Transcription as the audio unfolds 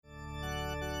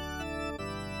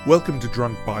Welcome to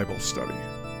Drunk Bible Study.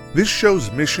 This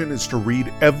show's mission is to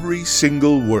read every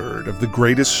single word of the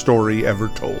greatest story ever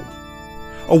told.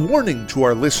 A warning to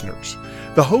our listeners,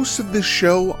 the hosts of this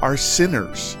show are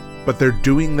sinners, but they're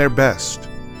doing their best.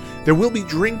 There will be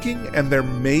drinking and there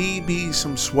may be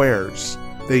some swears.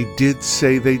 They did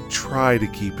say they'd try to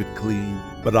keep it clean,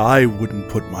 but I wouldn't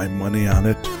put my money on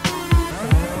it.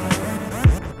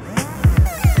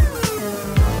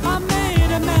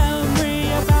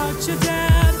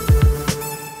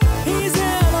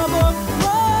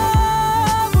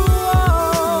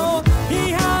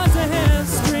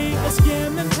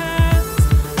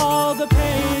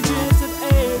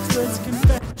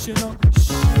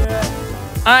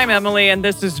 I'm Emily, and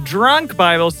this is Drunk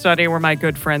Bible Study, where my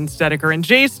good friends Dedeker and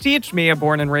Jace teach me, a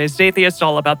born and raised atheist,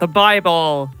 all about the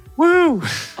Bible. Woo!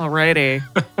 Alrighty.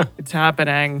 It's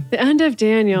happening. The end of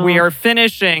Daniel. We are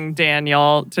finishing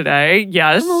Daniel today.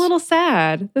 Yes. I'm a little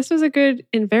sad. This was a good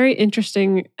and very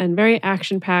interesting and very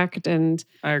action-packed and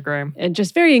I agree. And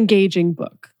just very engaging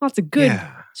book. Lots of good,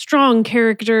 strong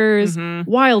characters,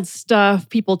 wild stuff,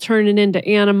 people turning into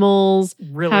animals,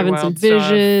 Really having wild some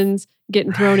visions.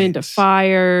 Getting thrown into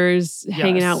fires,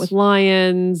 hanging out with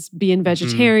lions, being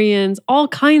vegetarians, all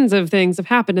kinds of things have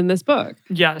happened in this book.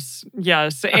 Yes.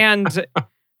 And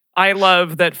I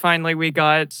love that finally we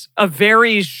got a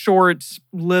very short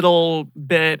little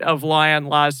bit of lion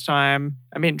last time.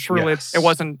 I mean, truly, it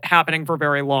wasn't happening for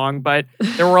very long, but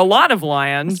there were a lot of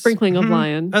lions. A sprinkling of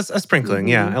lion. A sprinkling,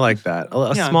 yeah, I like that.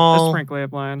 A sprinkling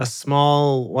of lion. A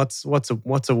small, what's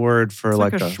a word for it's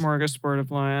like a smorgasbord of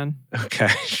lion? Okay,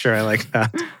 sure, I like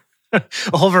that.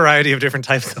 A whole variety of different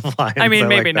types of lions. I mean,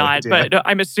 maybe like not, but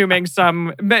I'm assuming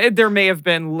there may have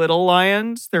been little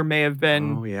lions. There may have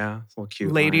been little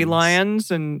cute lady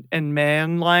lions and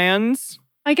man lions.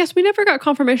 I guess we never got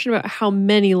confirmation about how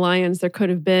many lions there could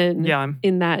have been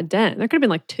in that den. There could have been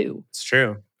like 2. It's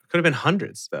true. It could have been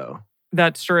hundreds, though.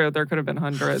 That's true. There could have been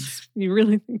hundreds. You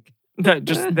really think?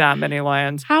 Just that many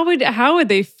lions. How would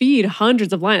they feed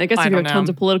hundreds of lions? I guess if you have tons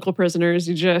of political prisoners,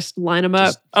 you just line them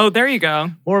up. Oh, there you go.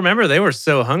 Well, remember, they were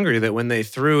so hungry that when they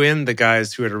threw in the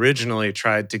guys who had originally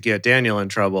tried to get Daniel in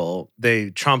trouble, they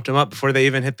chomped them up before they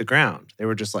even hit the ground. They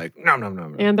were just like,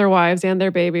 nom. And their wives and their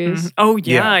babies. Mm-hmm. Oh,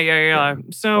 yeah.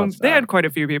 So they had quite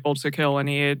a few people to kill and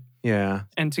eat. Yeah.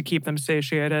 And to keep them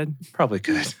satiated. Probably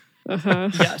good.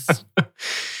 Yes.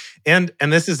 And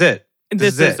this is it.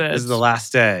 This is it. This is the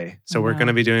last day. So we're going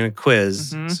to be doing a quiz.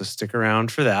 So stick around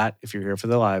for that if you're here for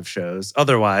the live shows.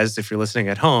 Otherwise, if you're listening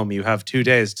at home, you have 2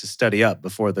 days to study up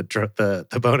before the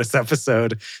bonus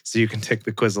episode so you can take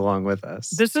the quiz along with us.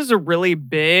 This is a really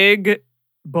big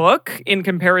book in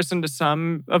comparison to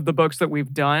some of the books that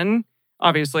we've done.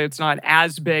 Obviously, it's not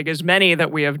as big as many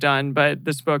that we have done, but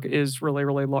this book is really,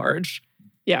 really large.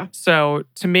 Yeah. So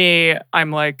to me,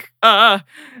 I'm like,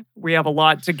 we have a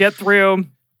lot to get through.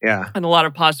 Yeah. And a lot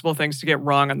of possible things to get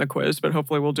wrong on the quiz, but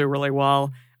hopefully we'll do really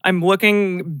well. I'm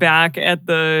looking back at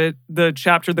the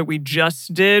chapter that we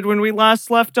just did when we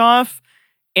last left off,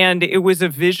 and it was a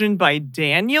vision by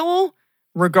Daniel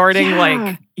regarding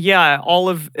all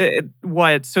of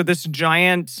what? So this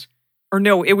giant, or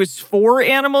no, it was 4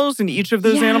 animals, and each of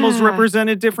those animals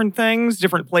represented different things,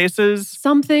 different places.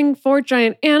 Something 4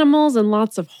 giant animals and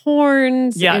lots of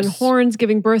horns. Yes. And horns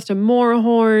giving birth to more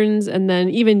horns. And then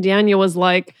even Daniel was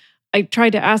like, I tried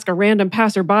to ask a random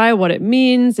passerby what it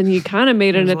means, and he kind of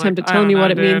made an attempt to tell me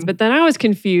what it means, but then I was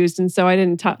confused, and so I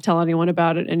didn't tell anyone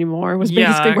about it anymore, was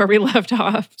basically where we left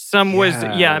off. Some was,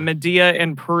 Medea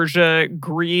and Persia,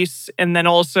 Greece, and then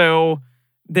also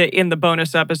in the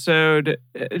bonus episode,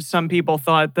 some people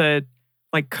thought that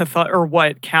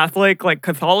Catholic, like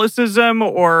Catholicism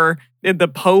or the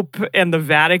Pope and the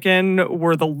Vatican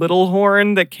were the little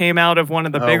horn that came out of one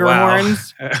of the bigger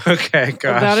horns. Okay, gosh.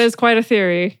 Well, that is quite a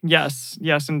theory. Yes,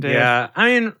 indeed. Yeah,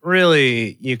 I mean,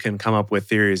 really, you can come up with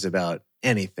theories about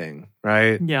anything,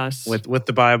 right? Yes. With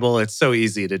the Bible, it's so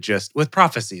easy to just, with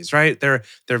prophecies, right? They're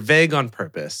vague on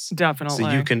purpose. Definitely.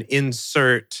 So you can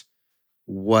insert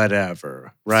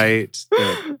whatever, right?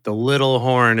 The little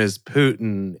horn is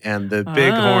Putin and the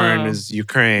big horn is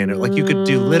Ukraine. Like you could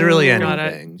do literally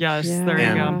anything. Yes, there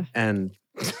you go. And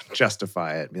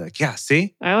justify it. Be like, yeah,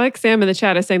 see? I like Sam in the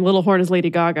chat is saying little horn is Lady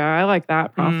Gaga. I like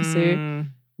that prophecy.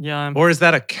 Yeah. Or is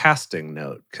that a casting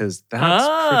note? Because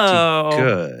that's pretty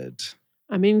good.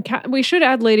 I mean, we should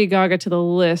add Lady Gaga to the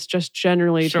list just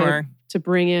generally to to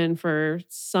bring in for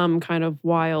some kind of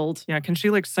wild. Yeah, can she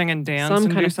like sing and dance Some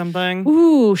and kind do of- something?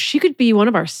 Ooh, she could be one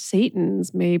of our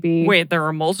Satans, maybe. Wait, there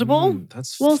are multiple?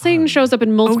 That's Well, Satan fun. shows up in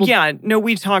Oh multiple yeah, no,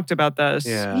 we talked about this.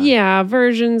 Yeah,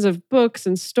 versions of books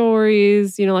and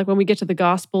stories. You know, like when we get to the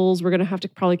Gospels, we're going to have to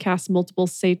probably cast multiple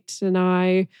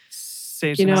Satani.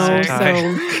 Satan. You know,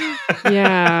 so-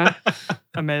 Yeah.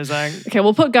 Amazing. Okay,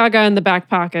 we'll put Gaga in the back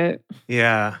pocket.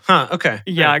 Yeah. Huh. Okay.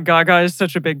 Yeah, Gaga is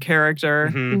such a big character.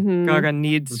 Mhm. Mhm. Gaga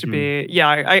needs to be.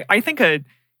 Yeah, I think a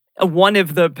one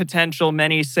of the potential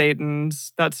many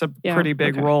Satans. That's a Yeah, pretty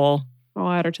big okay. role. I'll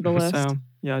add her to the list. So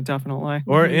yeah, definitely.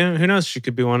 Or who knows? She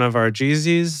could be one of our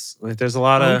Jeezys. Like, there's a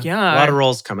lot of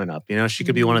roles coming up. You know, she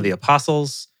could be one of the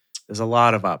apostles. There's a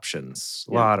lot of options.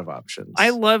 A Yeah. lot of options. I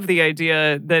love the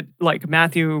idea that like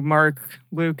Matthew, Mark,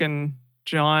 Luke, and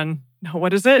John. No,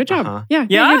 what is it? Good job. Uh-huh. Yeah,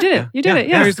 Yeah? you did it. You did it. I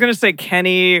Yeah. was going to say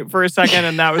Kenny for a second,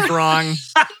 and that was wrong.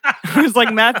 It was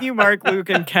like Matthew, Mark, Luke,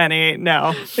 and Kenny.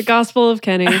 No. The Gospel of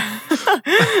Kenny.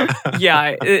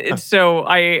 Yeah. So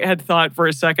I had thought for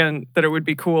a second that it would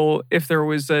be cool if there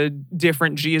was a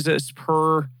different Jesus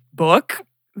per book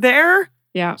there.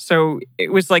 Yeah. So it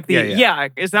was like Yeah.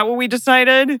 Is that what we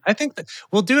decided? I think that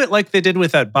we'll do it like they did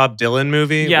with that Bob Dylan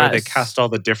movie where they Yes. cast all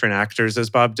the different actors as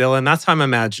Bob Dylan. That's how I'm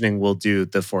imagining we'll do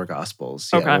the four Gospels.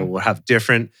 Yeah, Okay. we'll have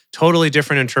totally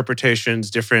different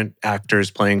interpretations, different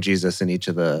actors playing Jesus in each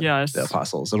of the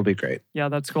apostles. It'll be great. Yeah,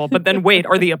 that's cool. But then wait,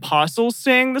 are the apostles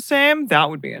staying the same? That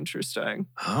would be interesting.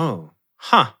 Oh,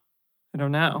 huh. I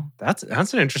don't know. That's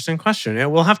an interesting question. Yeah,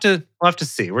 we'll have to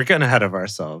see. We're getting ahead of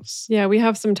ourselves. Yeah, we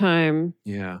have some time.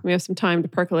 Yeah. We have some time to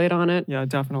percolate on it. Yeah,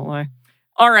 definitely.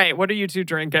 All right, what are you two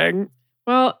drinking?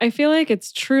 Well, I feel like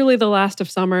it's truly the last of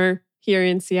summer here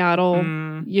in Seattle.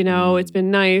 Mm, You know, it's been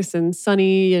nice and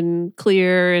sunny and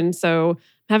clear. And so I'm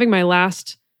having my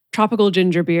last tropical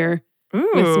ginger beer with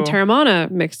some ooh.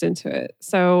 Terramana mixed into it.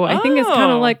 So I think it's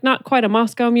kind Oh. of like not quite a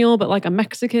Moscow mule, but like a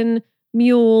Mexican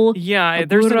mule. Yeah,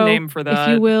 there's a burro, name for that.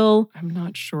 if you will. I'm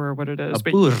not sure what it A is.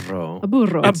 but burro. A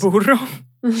burro. a burro?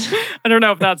 I don't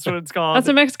know if that's what it's called. That's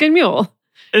a Mexican mule.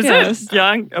 Is yes. it?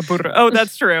 Yeah, a burro. Oh,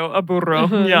 that's true. A burro.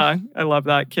 Uh-huh. Yeah, I love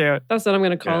that. Cute. That's what I'm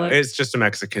going to call Yeah, it. it's just a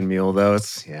Mexican mule, though.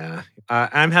 It's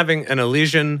I'm having an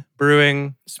Elysian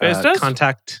Brewing Space Dust?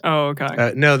 Contact. Oh,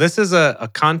 okay. No, this is a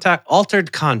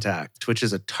altered contact, which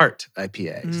is a tart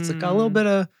IPA. So it's got a little bit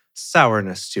of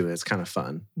sourness to it. It's kind of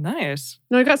fun. Nice.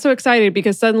 No, I got so excited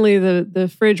because suddenly the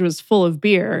fridge was full of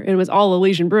beer and it was all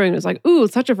Elysian Brewing. It was like, ooh,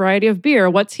 such a variety of beer.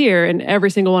 What's here? And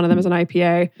every single one of them is an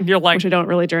IPA, You're like, which I don't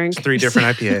really drink. It's 3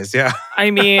 different IPAs. Yeah.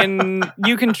 I mean,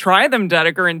 you can try them,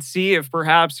 Dedeker, and see if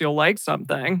perhaps you'll like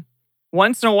something.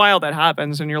 Once in a while that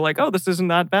happens and you're like, oh, this isn't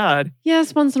that bad.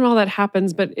 Yes, once in a while that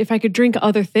happens, but if I could drink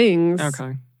other things,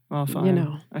 Okay. Well, fine. you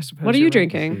know. I suppose. What are you you're right.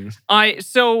 drinking?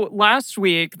 So last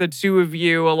week, the two of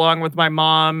you, along with my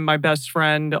mom, my best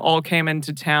friend, all came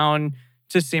into town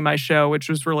to see my show, which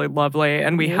was really lovely.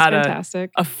 And we It was had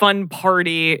fantastic. a fun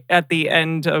party at the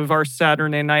end of our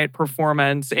Saturday night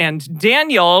performance. And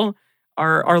Daniel,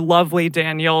 our lovely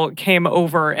Daniel, came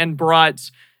over and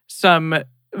brought some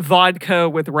vodka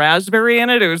with raspberry in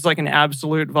it. It was like an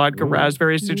absolute vodka Ooh.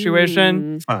 raspberry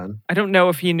situation. Fun. I don't know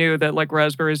if he knew that like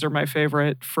raspberries are my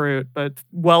favorite fruit, but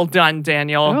well done,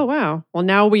 Daniel. Oh, wow. Well,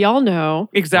 now we all know.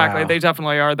 Exactly. Wow. They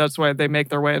definitely are. That's why they make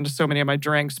their way into so many of my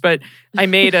drinks. But I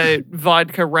made a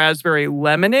vodka raspberry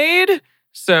lemonade.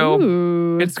 So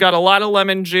Ooh. it's got a lot of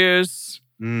lemon juice,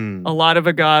 Mm. a lot of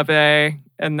agave,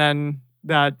 and then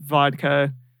that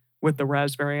vodka with the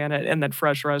raspberry in it, and then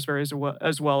fresh raspberries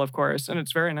as well, of course. And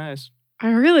it's very nice. I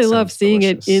really love Sounds seeing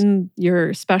delicious. it in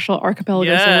your special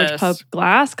Archipelago Sandwich Yes. Pub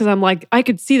glass because I'm like, I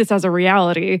could see this as a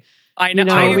reality. I know. You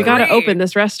know, I we got to agree. open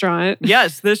this restaurant.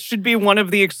 Yes, this should be one of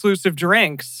the exclusive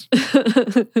drinks.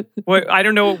 What I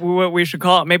don't know what we should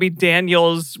call it. Maybe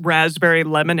Daniel's raspberry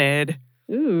lemonade.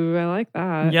 Ooh, I like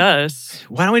that. Yes.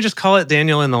 Why don't we just call it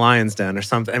Daniel in the Lion's Den or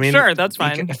something? I mean, Sure, that's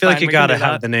fine. I feel like Fine, you we can got to do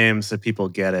have that. the names so people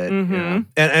get it. you Mhm. know?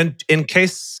 And in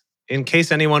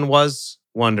case anyone was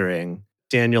wondering,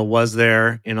 Daniel was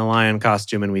there in a lion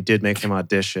costume, and we did make him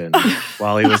audition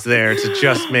while he was there to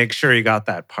just make sure he got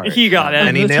that part. He got it.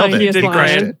 and he The nailed it. tiniest He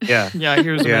crushed lion. it. Yeah. Yeah, he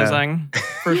was Yeah. amazing.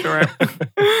 For sure.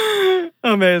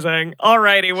 Amazing. All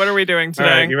righty, what are we doing All today?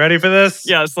 right, you ready for this?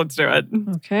 Yes, let's do it.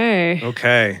 Okay.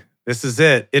 Okay, this is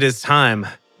it. It is time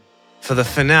for the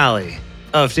finale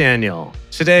of Daniel.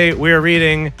 Today we are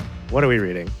reading. What are we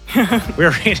reading?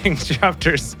 We're reading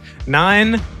chapters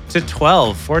 9 to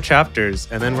 12, 4 chapters,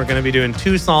 and then we're going to be doing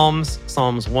 2 Psalms,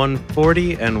 Psalms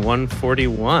 140 and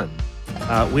 141.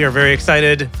 We are very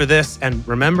excited for this, and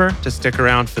remember to stick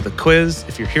around for the quiz.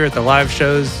 If you're here at the live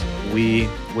shows, we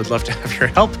would love to have your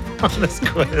help on this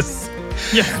quiz.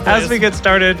 Yes, As we please. get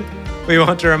started, we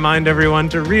want to remind everyone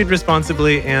to read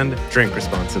responsibly and drink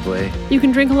responsibly. You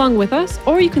can drink along with us,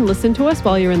 or you can listen to us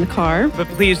while you're in the car. But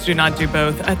please do not do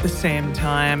both at the same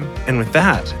time. And with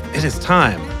that, it is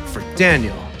time for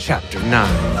Daniel chapter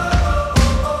 9.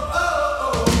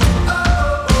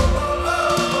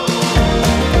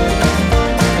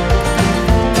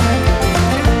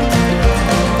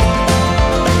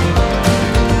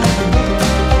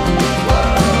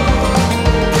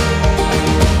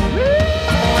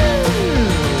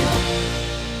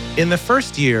 In the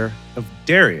first year of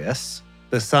Darius,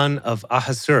 the son of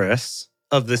Ahasuerus,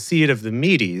 of the seed of the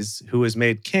Medes, who was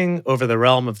made king over the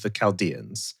realm of the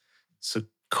Chaldeans. So,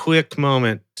 quick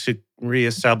moment to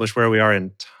reestablish where we are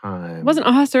in time. Wasn't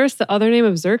Ahasuerus the other name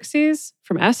of Xerxes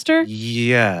from Esther?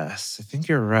 Yes, I think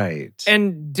you're right.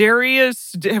 And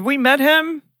Darius, have we met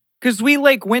him? Because we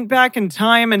went back in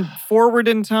time and forward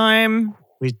in time.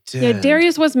 We did. Yeah,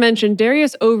 Darius was mentioned.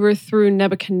 Darius overthrew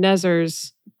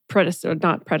Nebuchadnezzar's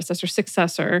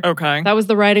successor. Okay. That was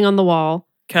the writing on the wall.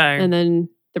 Okay. And then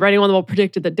the writing on the wall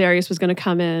predicted that Darius was going to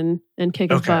come in and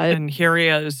kick his butt. And here he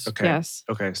is. Okay. Yes.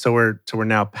 Okay. So we're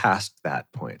now past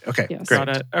that point. Okay. Yes. Great.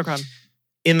 Got it. Okay.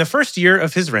 In the first year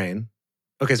of his reign.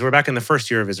 Okay, so we're back in the first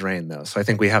year of his reign, though. So I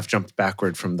think we have jumped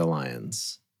backward from the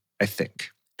lions. I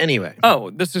think. Anyway. Oh,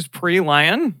 this is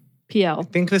pre-lion? I PL.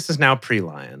 think this is now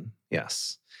pre-lion.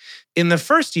 Yes. In the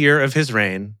first year of his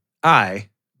reign, I,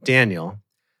 Daniel,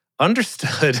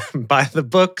 understood by the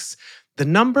books the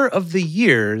number of the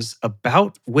years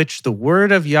about which the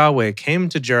word of Yahweh came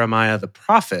to Jeremiah the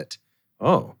prophet.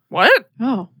 Oh, What?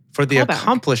 Oh. for the Callback.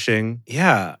 accomplishing,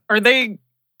 yeah. Are they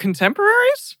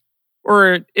contemporaries?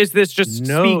 Or is this just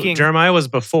No, speaking? Jeremiah was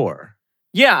before.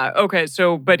 Yeah, okay.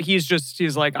 So, but he's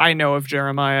like, I know of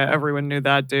Jeremiah. Everyone knew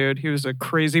that dude. He was a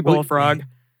crazy Well, bullfrog.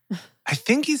 I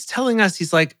think he's telling us,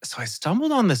 he's like, so I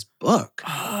stumbled on this book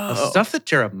of Oh. stuff that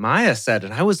Jeremiah said,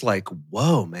 and I was like,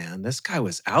 whoa, man, this guy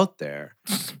was out there.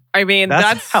 I mean,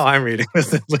 That's how I'm reading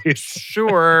this, at least.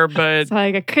 sure, but It's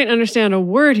like, I couldn't understand a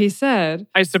word he said.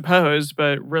 I suppose,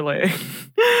 but really,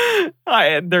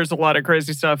 there's a lot of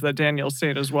crazy stuff that Daniel's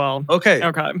seen as well. Okay,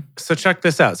 Okay. so check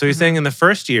this out. So he's saying in the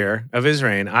first year of his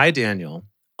reign, I, Daniel,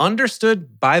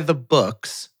 understood by the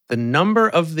books the number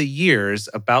of the years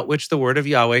about which the word of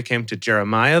Yahweh came to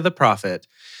Jeremiah the prophet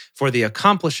for the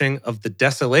accomplishing of the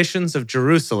desolations of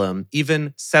Jerusalem,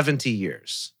 even 70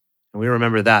 years. And we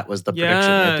remember that was the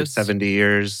prediction, right? That Yes. 70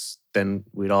 years, then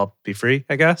we'd all be free,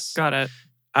 I guess. Got it.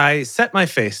 I set my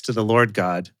face to the Lord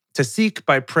God to seek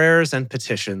by prayers and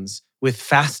petitions with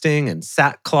fasting and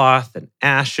sackcloth and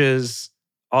ashes,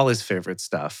 all his favorite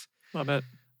stuff. Love it.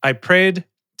 I prayed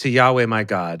to Yahweh my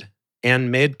God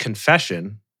and made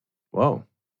confession. Whoa,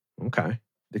 okay.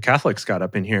 The Catholics got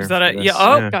up in here. Is that for a- this. yeah,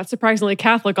 oh. Got surprisingly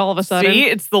Catholic all of a sudden. See,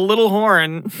 it's the little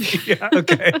horn. Yeah,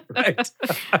 okay, right.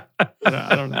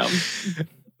 I don't know.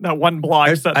 That one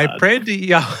blog said I that. prayed to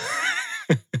Yahweh.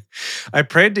 I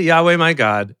prayed to Yahweh my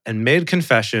God and made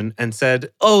confession and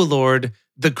said, O Lord,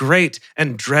 the great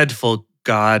and dreadful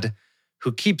God,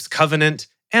 who keeps covenant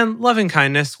and loving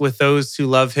kindness with those who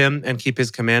love him and keep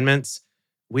his commandments,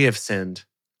 we have sinned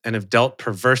and have dealt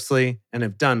perversely and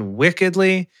have done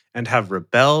wickedly and have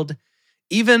rebelled,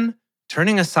 even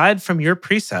turning aside from your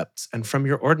precepts and from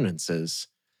your ordinances.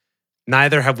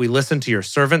 Neither have we listened to your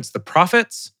servants, the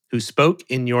prophets, who spoke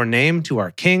in your name to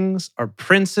our kings, our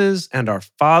princes, and our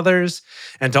fathers,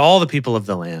 and to all the people of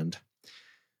the land.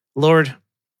 Lord,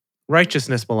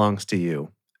 righteousness belongs to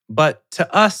you, but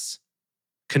to us,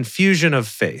 confusion of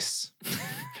face.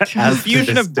 As to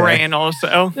Confusion this of day. brain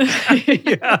also.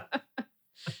 Yeah.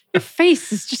 Your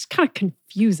face is just kind of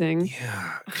confusing.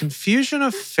 Yeah, confusion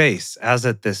of face as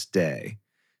at this day.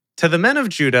 To the men of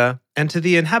Judah and to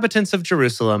the inhabitants of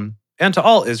Jerusalem and to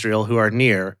all Israel who are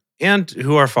near and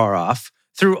who are far off,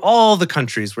 through all the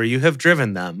countries where you have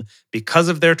driven them because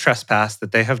of their trespass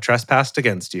that they have trespassed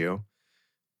against you.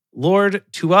 Lord,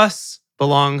 to us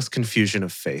belongs confusion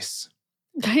of face.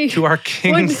 To our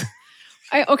kings.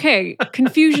 Okay,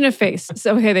 confusion of face.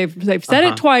 So okay, they've said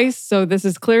it twice, so this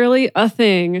is clearly a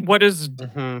thing. What is,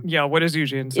 Mhm. yeah, what is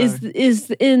Eugene say?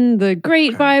 Is in the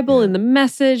Great Okay, Bible, yeah. in the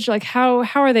message, like how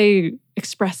are they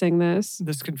expressing this?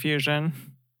 this confusion?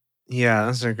 Yeah,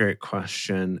 that's a great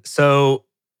question. So,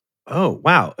 oh,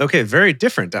 wow. Okay, very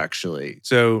different actually.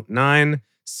 So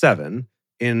 9:7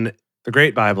 in the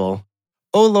Great Bible.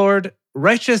 O Lord,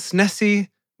 righteous Nessie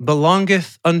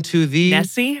belongeth unto thee.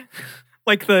 Nessie?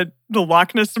 Like the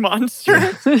Loch Ness monster?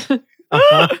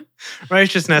 Uh-huh.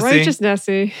 Righteous Nessie. Righteous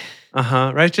Nessie.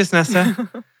 Righteous Nessa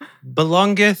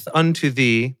belongeth unto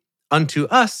thee. Unto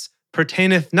us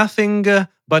pertaineth nothing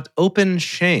but open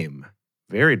shame.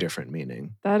 very different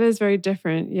meaning. That is very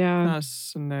different. Yeah.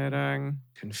 Fascinating.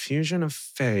 Confusion of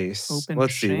face. Hope and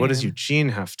Let's see. What does shame. Eugene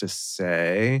have to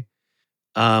say?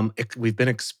 We've been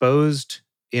exposed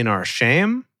in our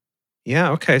shame.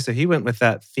 Yeah, okay. So he went with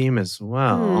that theme as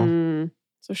well.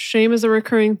 So shame is a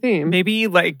recurring theme. Maybe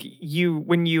like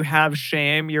when you have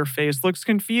shame, your face looks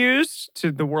confused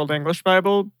to the World English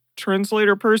Bible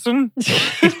translator person.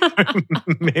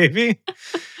 Maybe.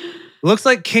 Looks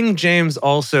like King James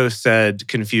also said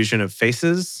confusion of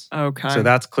faces. Okay. So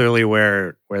that's clearly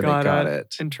where they got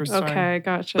it. Interesting. Okay,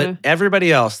 gotcha. But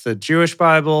everybody else, the Jewish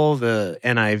Bible, the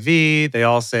NIV, they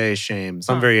all say shame.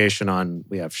 Some variation on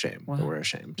we have shame, Wow. that we're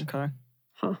ashamed. Okay.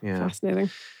 Huh, Yeah.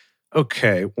 fascinating.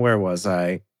 Okay, where was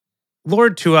I?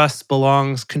 Lord, to us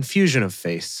belongs confusion of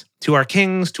face, to our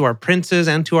kings, to our princes,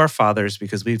 and to our fathers,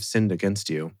 because we've sinned against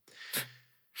you.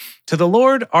 To the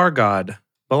Lord our God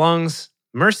belongs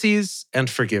mercies and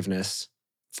forgiveness,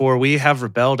 for we have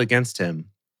rebelled against him.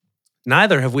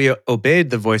 Neither have we obeyed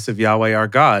the voice of Yahweh our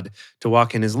God to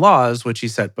walk in his laws, which he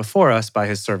set before us by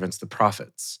his servants the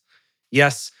prophets.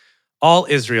 Yes, all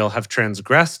Israel have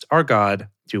transgressed our God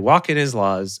to walk in his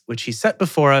laws, which he set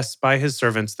before us by his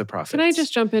servants the prophets. Can I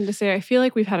just jump in to say, I feel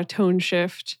like we've had a tone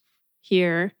shift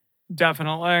here.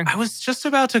 Definitely. I was just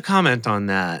about to comment on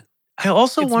that. I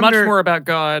also It's wonder. much more about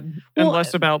God and Well,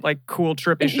 less about like cool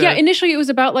trippy shit. Yeah, initially it was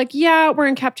about like, yeah, we're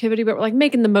in captivity, but we're like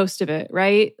making the most of it,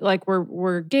 right? Like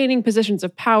we're gaining positions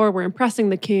of power, we're impressing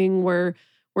the king, we're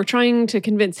trying to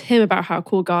convince him about how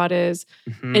cool God is.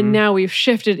 Mhm. And now we've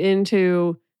shifted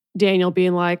into Daniel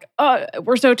being like, oh,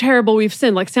 we're so terrible, we've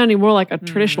sinned, like sounding more like a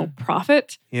traditional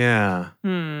prophet. Yeah.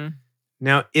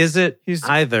 Now, is it He's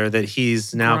either that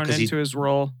he's now grown into his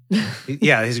role.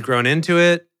 he's grown into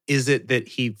it? Is it that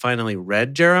he finally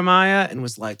read Jeremiah and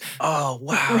was like, "Oh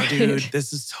wow, Right. dude,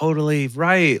 this is totally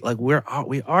right. Like we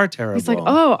are terrible." He's like,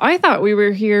 oh, I thought we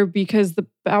were here because the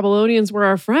Babylonians were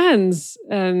our friends.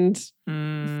 And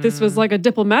this was like a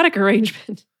diplomatic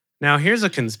arrangement. Now, here's a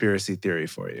conspiracy theory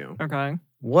for you. Okay.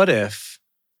 What if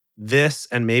this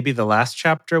and maybe the last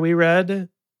chapter we read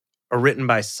are written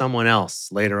by someone else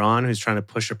later on who's trying to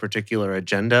push a particular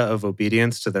agenda of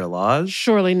obedience to their laws?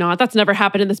 Surely not. That's never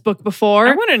happened in this book before.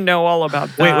 I want to know all about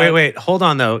that. Wait. Hold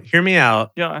on though. Hear me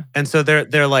out. Yeah. And so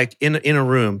they're like in a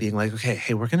room being like, okay,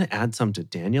 hey, we're gonna add some to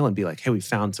Daniel and be like, hey, we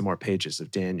found some more pages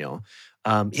of Daniel.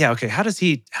 Okay, how does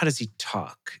he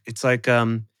talk? It's like,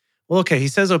 well, okay, he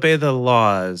says obey the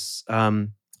laws.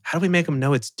 How do we make him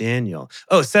know it's Daniel?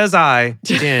 Oh, says I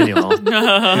to Daniel. Who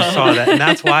saw that. And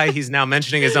that's why he's now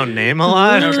mentioning his own name a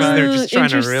lot. Because they're just trying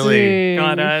to really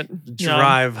Got it.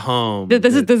 drive home.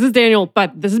 This is Daniel,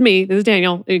 but this is me. This is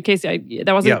Daniel. In case that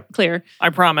wasn't clear.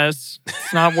 I promise.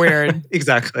 It's not weird.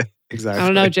 Exactly. I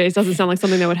don't know, Jace. Doesn't sound like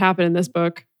something that would happen in this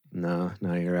book. No,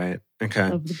 you're right. Okay.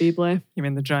 Of the Bible. You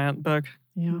mean the giant book?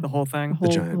 Yeah. The whole thing?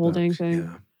 The whole dang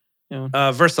thing.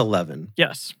 Yeah. Verse 11.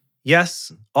 Yes.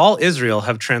 Yes, all Israel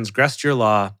have transgressed your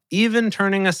law, even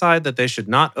turning aside that they should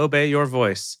not obey your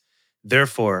voice.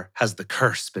 Therefore has the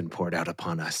curse been poured out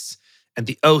upon us, and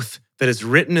the oath that is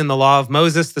written in the law of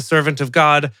Moses, the servant of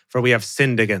God, for we have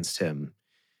sinned against him.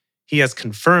 He has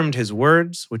confirmed his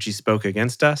words, which he spoke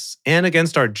against us, and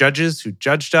against our judges who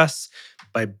judged us,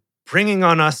 by bringing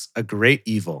on us a great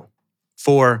evil.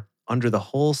 For under the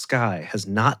whole sky has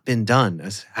not been done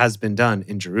as has been done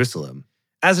in Jerusalem.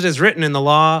 As it is written in the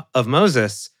law of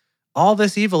Moses, all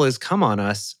this evil is come on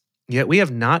us, yet we have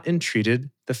not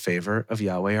entreated the favor of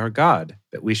Yahweh our God,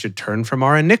 that we should turn from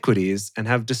our iniquities and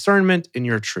have discernment in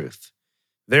your truth.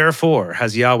 Therefore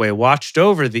has Yahweh watched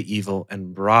over the evil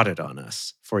and brought it on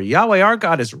us. For Yahweh our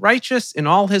God is righteous in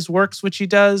all his works which he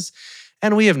does,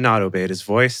 and we have not obeyed his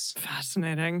voice.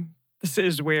 Fascinating. This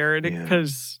is weird Yeah.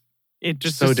 because it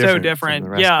just So is so different from different. the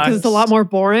rest Yeah. of Because it's a lot more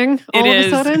boring all It of is. a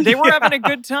sudden. They were having a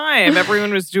good time.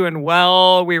 Everyone was doing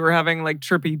well. We were having like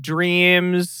trippy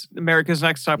dreams, America's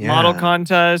Next Top Model Yeah.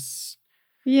 contests.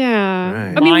 Yeah.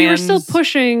 Right. I mean, we were still Lions.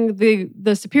 pushing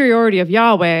the superiority of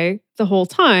Yahweh the whole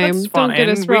time. That's fine. Don't get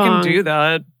us we wrong. can do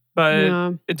that, but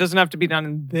Yeah. it doesn't have to be done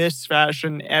in this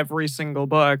fashion every single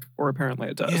book, or apparently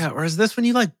it does. Yeah, or is this when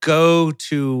you like go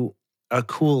to a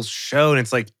cool show and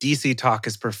it's like DC Talk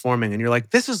is performing and you're like,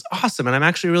 this is awesome. And I'm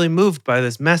actually really moved by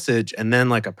this message. And then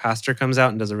like a pastor comes out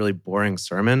and does a really boring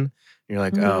sermon. And you're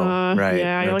like, oh, right.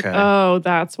 Yeah, you're okay. like, oh,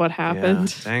 that's what Yeah,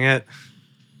 happened. dang it.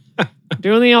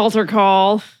 Doing the altar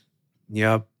call.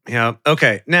 Yep.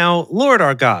 Okay. Now, Lord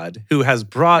our God, who has I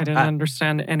brought. didn't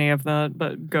understand any of that,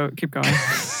 but keep going.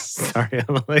 Sorry,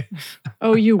 Emily.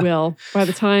 Oh, you will. By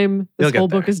the time You'll this get whole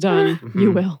book there. is done,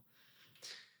 you Mhm. will.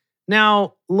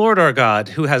 Now, Lord our God,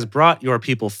 who has brought your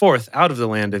people forth out of the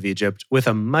land of Egypt with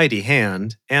a mighty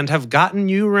hand, and have gotten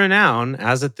you renown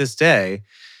as at this day,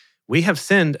 we have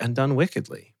sinned and done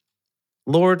wickedly.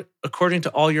 Lord, according to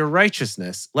all your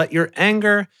righteousness, let your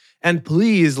anger and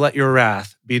please let your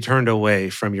wrath be turned away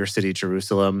from your city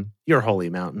Jerusalem, your holy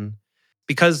mountain.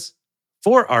 Because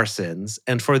for our sins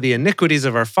and for the iniquities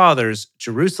of our fathers,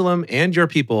 Jerusalem and your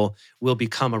people will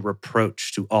become a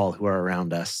reproach to all who are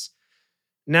around us.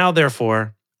 Now,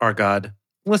 therefore, our God,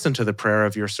 listen to the prayer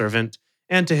of your servant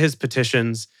and to his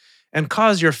petitions, and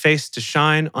cause your face to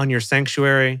shine on your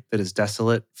sanctuary that is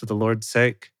desolate for the Lord's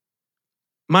sake.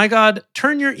 My God,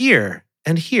 turn your ear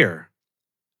and hear.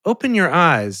 Open your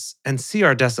eyes and see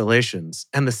our desolations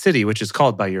and the city which is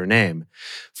called by your name.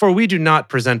 For we do not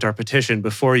present our petition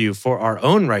before you for our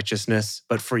own righteousness,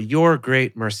 but for your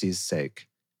great mercy's sake.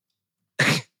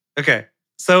 Okay,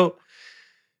 so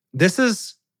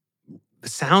this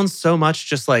sounds so much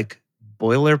just like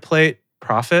boilerplate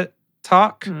prophet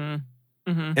talk.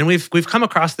 Mm-hmm. And we've come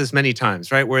across this many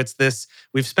times, right? Where it's this,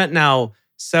 we've spent now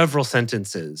several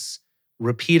sentences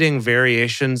repeating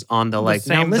variations on the like,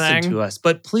 now listen to us,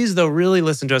 but please though, really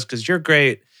listen to us because you're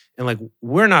great. And like,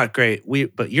 we're not great,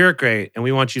 but you're great. And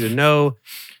we want you to know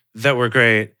that we're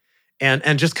great.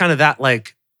 And just kind of that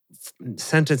like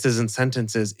sentences and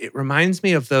sentences, it reminds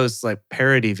me of those like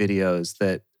parody videos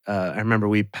that I remember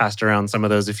we passed around some of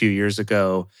those a few years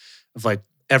ago of like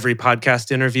every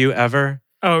podcast interview ever.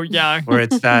 Oh, yeah. Where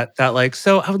it's that like,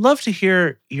 so I would love to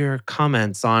hear your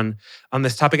comments on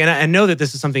this topic. And I know that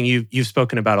this is something you've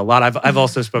spoken about a lot. I've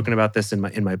also spoken about this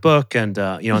in my book and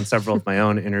on several of my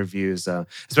own interviews,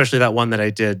 especially that one that I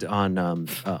did on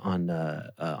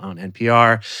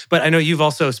NPR. But I know you've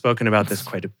also spoken about this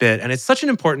quite a bit, and it's such an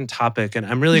important topic. And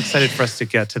I'm really excited for us to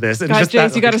get to this. And God,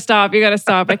 Jace, you got to stop. You got to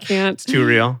stop. I can't. It's too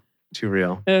real. Too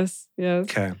real. Yes.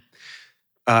 Okay.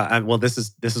 Well, this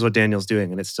is what Daniel's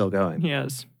doing, and it's still going.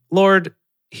 Yes. Lord,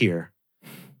 hear.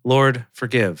 Lord,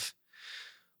 forgive.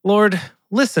 Lord,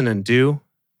 listen and do.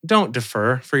 Don't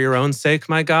defer for your own sake,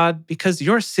 my God, because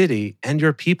your city and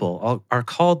your people are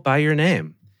called by your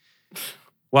name.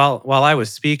 While I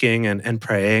was speaking and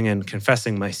praying and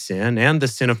confessing my sin and the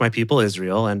sin of my people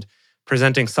Israel and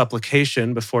presenting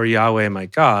supplication before Yahweh my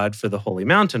God for the holy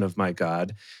mountain of my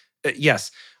God,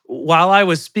 yes, while I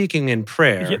was speaking in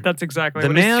prayer, yeah, that's exactly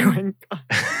what he's doing.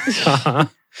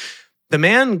 The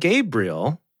man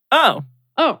Gabriel. Oh,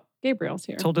 Gabriel's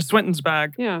here. Tilda Swinton's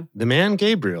bag. Yeah. The man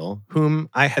Gabriel, whom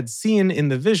I had seen in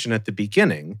the vision at the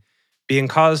beginning, being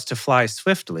caused to fly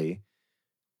swiftly,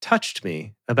 touched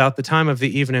me about the time of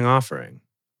the evening offering.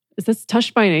 Is this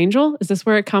touched by an angel? Is this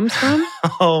where it comes from?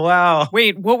 Oh, wow.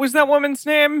 Wait, what was that woman's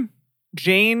name?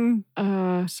 Jane?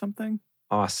 Something?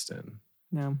 Austen.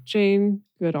 No. Jane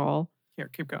Goodall. Here,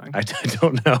 keep going. I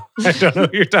don't know. I don't know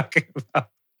what you're talking about.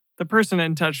 The person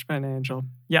in Touched by an Angel.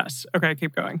 Yes. Okay,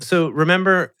 keep going. So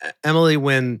remember, Emily,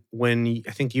 when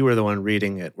I think you were the one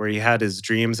reading it, where he had his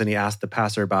dreams and he asked the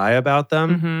passerby about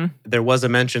them, Mm-hmm. there was a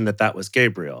mention that was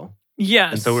Gabriel.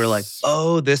 Yes. And so we were like,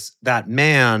 oh, that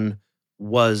man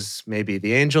was maybe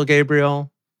the angel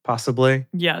Gabriel, possibly.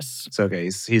 Yes. It's okay.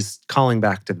 He's calling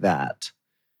back to that.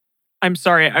 I'm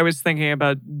sorry. I was thinking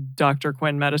about Dr.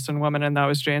 Quinn, Medicine Woman, and that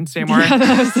was Jane Seymour. Yeah,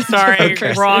 that was the Sorry.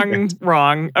 Okay.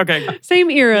 Wrong. Okay. Same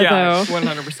era, Yeah, though.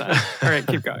 100%. All right,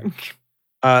 keep going.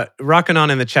 Rockin' On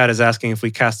in the chat is asking if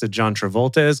we casted John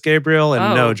Travolta as Gabriel, and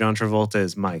Oh. no, John Travolta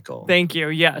is Michael. Thank you.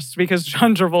 Yes, because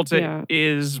John Travolta Yeah.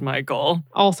 is Michael.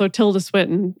 Also, Tilda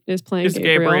Swinton is playing Is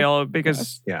Gabriel. Gabriel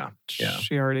because Yeah.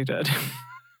 she already did.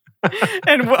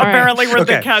 And apparently we're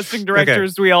the Okay. casting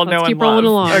directors we all know Let's and keep rolling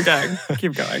love. along. Okay,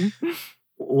 keep going.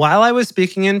 While I was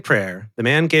speaking in prayer, the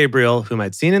man Gabriel, whom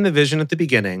I'd seen in the vision at the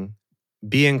beginning,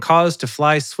 being caused to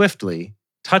fly swiftly,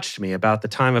 touched me about the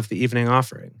time of the evening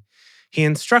offering. He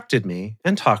instructed me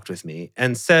and talked with me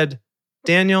and said,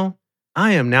 Daniel,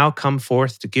 I am now come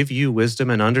forth to give you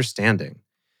wisdom and understanding.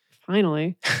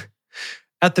 Finally.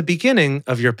 At the beginning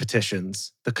of your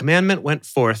petitions, the commandment went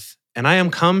forth, and I am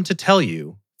come to tell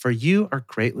you, for you are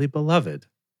greatly beloved.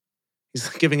 He's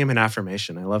giving him an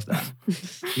affirmation. I love that.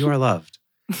 You are loved.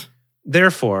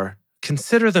 Therefore,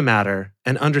 consider the matter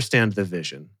and understand the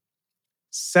vision.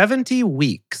 70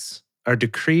 weeks are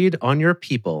decreed on your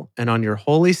people and on your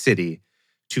holy city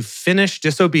to finish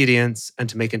disobedience and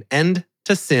to make an end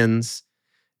to sins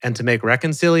and to make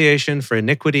reconciliation for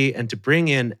iniquity and to bring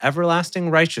in everlasting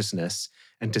righteousness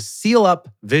and to seal up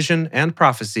vision and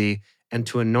prophecy and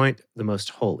to anoint the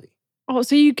most holy. Oh,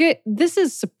 so this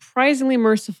is surprisingly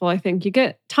merciful, I think. You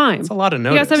get time. It's a lot of You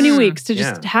notice. got 70 weeks to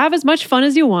just have as much fun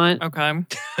as you want, Okay, and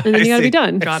then you got to be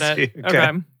done. got I it. see.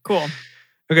 Okay, cool.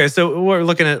 Okay, so we're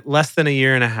looking at less than a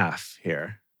year and a half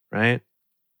here, right?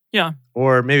 Yeah.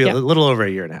 Or maybe Yeah. a little over a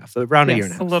year and a half, around a year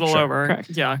and a Yes, half. A little sure. over. Correct.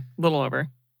 Yeah, a little over.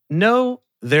 Know,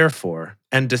 therefore,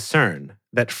 and discern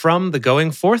that from the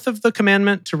going forth of the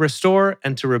commandment to restore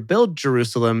and to rebuild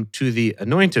Jerusalem to the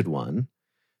Anointed One,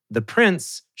 the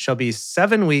prince shall be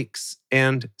 7 weeks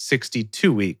and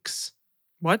 62 weeks.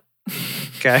 What?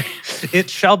 Okay. It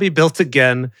shall be built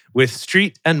again with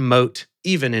street and moat,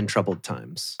 even in troubled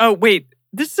times. Oh, wait.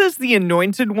 This says the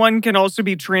Anointed One can also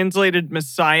be translated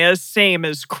Messiah, same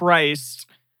as Christ.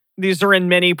 These are in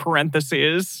many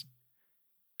parentheses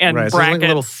and Right. So there's brackets. like a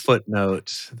little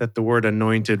footnote that the word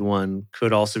Anointed One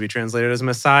could also be translated as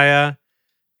Messiah.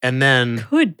 And then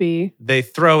Could be. they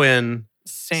throw in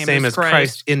Same as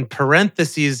Christ. in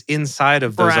parentheses inside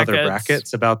of those other Brackets.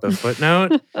 brackets about the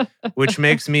footnote, which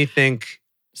makes me think,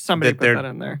 Somebody that put they're- that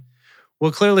in there.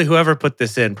 well, clearly whoever put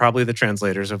this in, probably the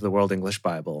translators of the World English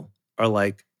Bible, are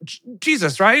like,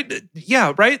 Jesus, right?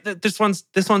 Yeah, right? This one's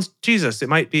Jesus. It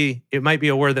might be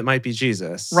a word that might be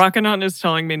Jesus. Rockanon is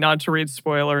telling me not to read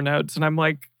spoiler notes, and I'm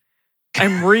like,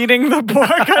 I'm reading the book.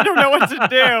 I don't know what to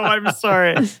do. I'm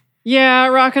sorry. Yeah,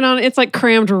 rocking on. It's like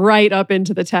crammed right up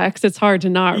into the text. It's hard to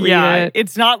not read Yeah, it.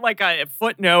 it's not like a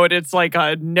footnote. It's like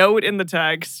a note in the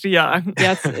text. Yeah.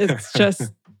 Yeah, it's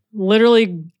just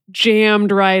literally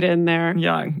jammed right in there.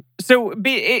 Yeah. So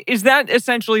is that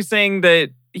essentially saying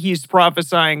that he's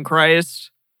prophesying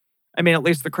Christ? I mean, at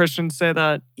least the Christians say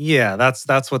that. Yeah,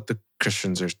 that's what the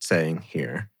Christians are saying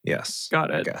here. Yes.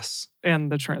 Got I it. guess.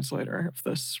 And the translator of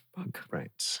this book.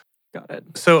 Right. Got it.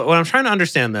 So what I'm trying to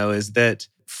understand though is that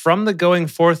from the going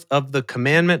forth of the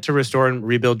commandment to restore and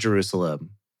rebuild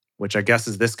Jerusalem, which I guess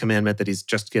is this commandment that he's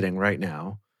just getting right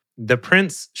now, the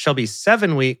prince shall be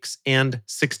 7 weeks and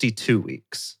 62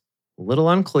 weeks. A little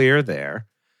unclear there.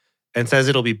 And says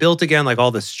it'll be built again like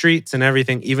all the streets and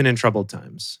everything, even in troubled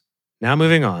times. Now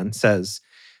moving on, says,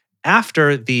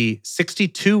 after the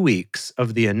 62 weeks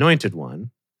of the Anointed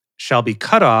One shall be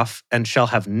cut off and shall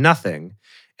have nothing,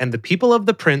 and the people of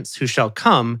the prince who shall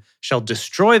come shall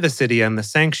destroy the city and the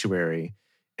sanctuary,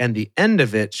 and the end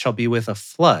of it shall be with a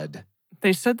flood.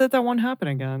 They said that won't happen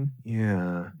again.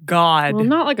 Yeah. God. Well,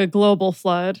 not like a global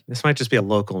flood. This might just be a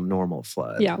local normal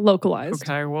flood. Yeah, localized.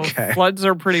 Okay, well, Okay. floods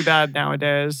are pretty bad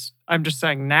nowadays. I'm just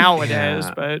saying nowadays,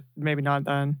 Yeah. but maybe not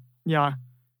then. Yeah.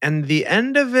 And the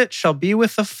end of it shall be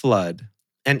with a flood,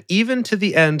 and even to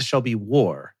the end shall be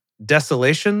war.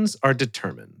 Desolations are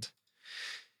determined.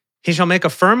 He shall make a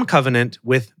firm covenant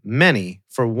with many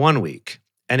for 1 week,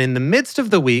 and in the midst of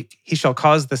the week he shall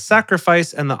cause the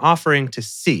sacrifice and the offering to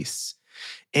cease.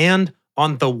 And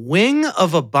on the wing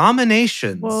of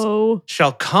abominations Whoa.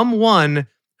 shall come one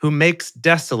who makes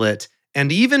desolate,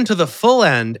 and even to the full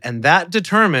end, and that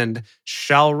determined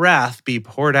shall wrath be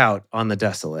poured out on the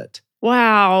desolate.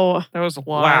 Wow. That was a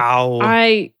lot. Wow.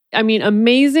 I mean,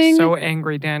 amazing. So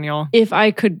angry, Daniel. If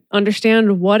I could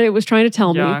understand what it was trying to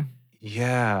tell Yeah. me.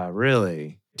 Yeah,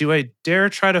 really. Do I dare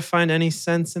try to find any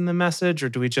sense in the message, or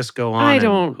do we just go on I and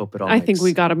don't. hope it all I makes think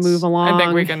we got to sense? move along. I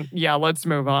think we can, yeah, let's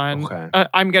move on. Okay.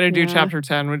 I'm going to do Yeah. chapter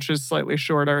 10, which is slightly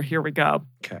shorter. Here we go.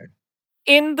 Okay.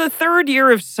 In the 3rd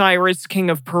year of Cyrus, king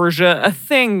of Persia, a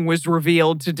thing was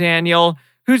revealed to Daniel,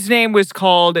 whose name was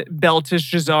called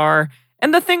Belteshazzar,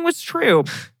 and the thing was true.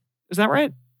 Is that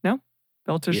right? No?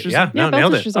 Belteshazzar? Yeah, no,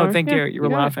 nailed it. Belteshazzar. Oh, thank Yeah, you. You were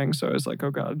got it. laughing, so I was like, oh,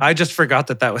 God. I just forgot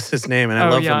that was his name, and I Oh,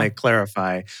 love yeah. when they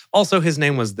clarify. Also, his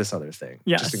name was this other thing,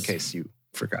 just in Yes. case you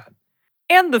forgot.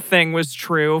 And the thing was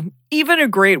true, even a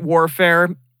great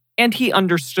warfare, and he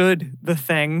understood the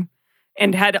thing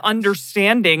and had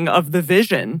understanding of the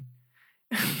vision.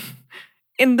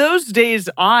 In those days,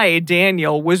 I,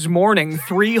 Daniel, was mourning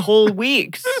 3 whole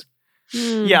weeks.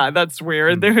 Hmm. Yeah, that's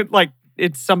weird. They're like,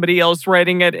 it's somebody else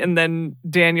writing it and then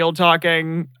Daniel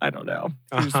talking. I don't know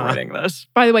who's Uh-huh. writing this.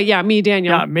 By the way, yeah, me,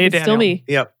 Daniel. Yeah, me, It's Daniel. Still me.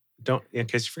 Yep. Don't, in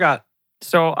case you forgot.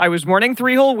 So I was mourning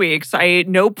 3 whole weeks. I ate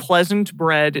no pleasant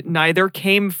bread, neither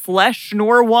came flesh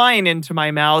nor wine into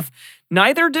my mouth.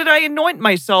 Neither did I anoint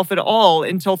myself at all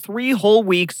until 3 whole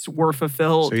weeks were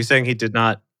fulfilled. So you're saying he did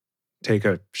not take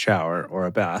a shower or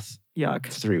a bath Yuck.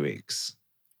 for 3 weeks?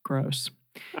 Gross.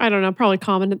 I don't know. Probably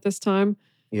common at this time.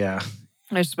 Yeah.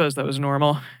 I suppose that was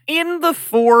normal. In the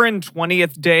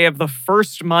 24th day of the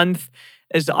 1st month,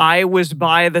 as I was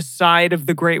by the side of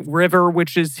the great river,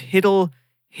 which is Hiddekel.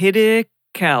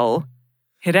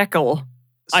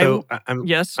 So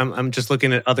Yes. I'm just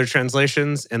looking at other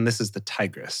translations, and this is the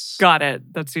Tigris. Got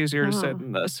it. That's easier to say Oh.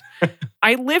 than this.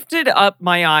 I lifted up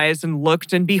my eyes and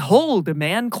looked, and behold, a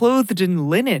man clothed in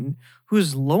linen,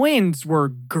 whose loins were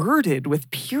girded with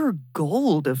pure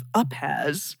gold of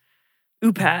Uphaz.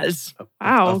 Upaz.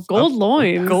 Wow, gold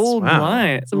loins. Gold Wow.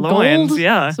 loins, gold,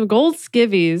 yeah. Some gold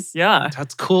skivvies. Yeah.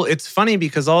 That's cool. It's funny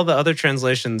because all the other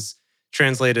translations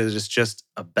translated as just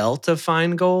a belt of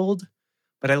fine gold.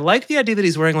 But I like the idea that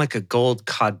he's wearing like a gold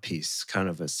codpiece kind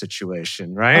of a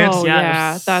situation, right? Oh,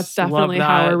 yeah. Yes. That's Love definitely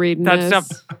how that. we're reading That's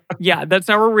this. Yeah, that's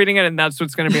how we're reading it, and that's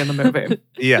what's going to be in the movie.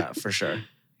 Yeah, for sure.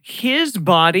 His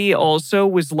body also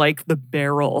was like the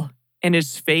barrel, and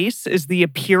his face is the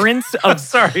appearance I'm of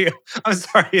sorry.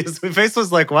 His face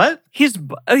was like what?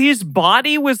 his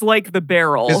body was like the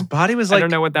barrel. His body was I like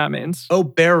don't know what that means. oh,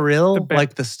 barrel, The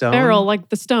like the stone. Barrel, like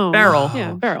the stone. Barrel.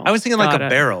 Yeah, barrel. I was thinking like Got a it.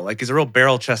 barrel, like he's a real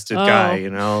barrel-chested guy, you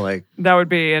know, like That would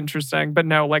be interesting, but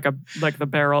no, like the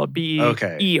barrel,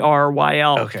 Okay.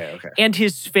 BERYL. okay. And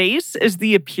his face is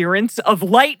the appearance of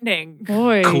lightning,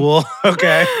 Boy. Cool.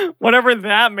 Okay. whatever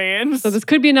that means. So this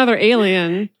could be another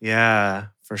alien. Yeah,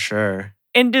 for sure.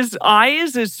 And his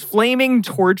eyes is flaming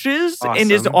torches, and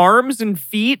his Awesome. arms and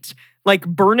feet like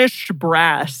burnished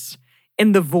brass,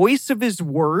 and the voice of his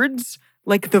words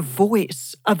like the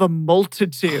voice of a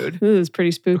multitude. This is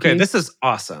pretty spooky. Okay, this is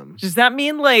awesome. Does that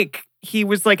mean like he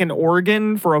was like an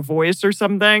organ for a voice or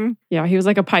something? Yeah, he was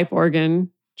like a pipe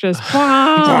organ. Just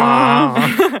Bwong.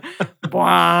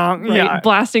 like, Yeah,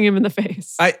 blasting him in the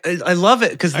face. I love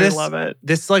it because I love it.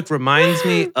 this like reminds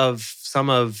me of some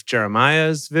of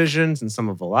Jeremiah's visions and some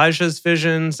of Elijah's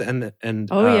visions and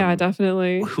Oh yeah,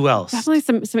 definitely. who else?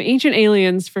 Definitely some ancient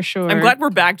aliens for sure. I'm glad we're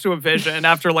back to a vision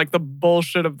after like the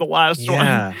bullshit of the last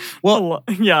Yeah. one. Well,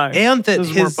 yeah. and that This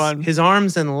is more fun. his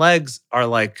arms and legs are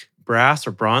like brass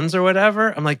or bronze or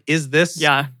whatever. I'm like, is this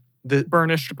Yeah. the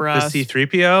Burnished brass.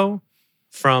 C-3PO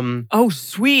from Oh,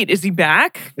 sweet. Is he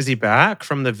back? is he back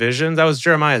from the visions? That was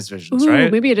Jeremiah's visions, Ooh,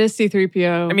 right? maybe it is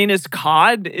C-3PO. I mean, his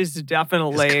cod is His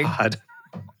definitely. God.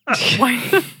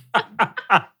 Why-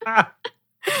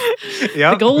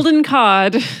 Yep. the golden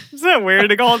cod. Is that weird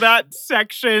to call that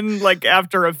section like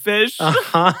after a fish?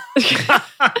 Uh-huh.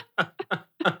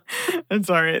 I'm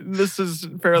sorry. This is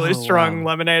fairly Oh, strong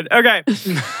wow. lemonade. Okay.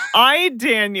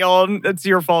 Daniel, it's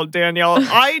your fault, Daniel.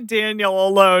 Daniel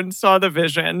alone saw the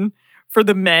vision. For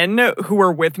the men who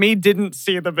were with me didn't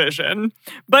see the vision.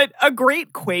 But a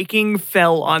great quaking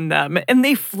fell on them, and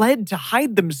they fled to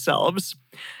hide themselves.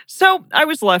 So I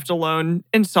was left alone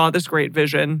and saw this great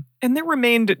vision, and there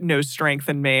remained no strength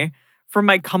in me, for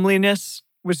my comeliness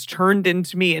was turned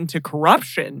into me into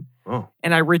corruption, Oh.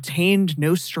 and I retained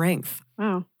no strength.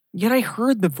 Wow. Yet I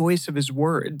heard the voice of his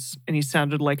words, and he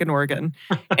sounded like an organ.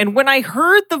 And when I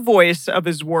heard the voice of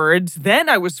his words, then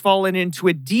I was fallen into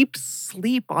a deep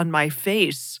sleep on my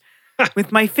face,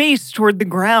 with my face toward the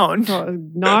ground. Oh,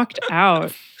 knocked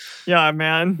out. Yeah,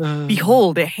 man.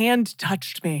 Behold, a hand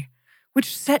touched me,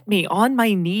 which set me on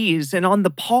my knees and on the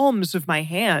palms of my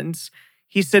hands.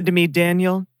 He said to me,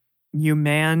 Daniel, you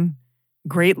man,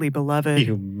 greatly beloved.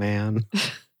 You man.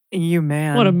 You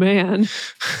man. What a man.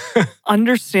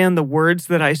 Understand the words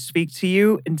that I speak to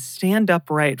you and stand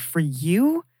upright. For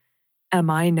you am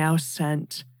I now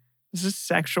sent. This is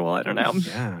sexual. I don't know.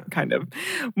 Yeah. Kind of.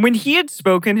 When he had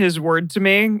spoken his word to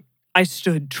me, I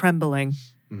stood trembling.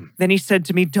 Then he said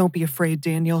to me, don't be afraid,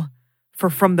 Daniel. For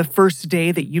from the first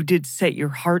day that you did set your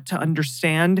heart to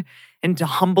understand and to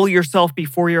humble yourself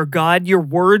before your God, your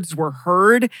words were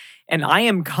heard, and I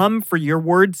am come for your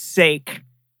word's sake.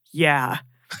 Yeah.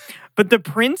 But the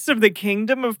prince of the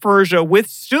kingdom of Persia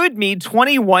withstood me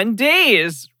 21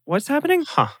 days. What's happening?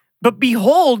 Huh. But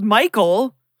behold,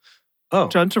 Michael, Oh.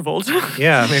 John Travolta.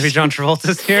 Yeah, maybe John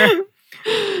Travolta's here.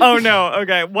 Oh no,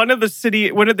 okay. One of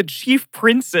the chief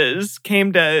princes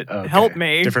came to Okay. help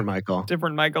me. Different Michael.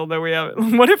 Different Michael that we have.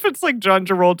 What if it's like John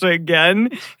Travolta again?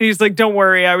 He's like, don't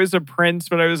worry, I was a prince,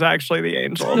 but I was actually the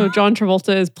angel. No, John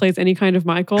Travolta plays any kind of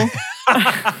Michael.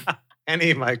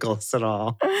 Any Michaels at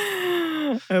all.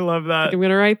 I love that. I'm going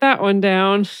to write that one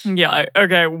down. Yeah,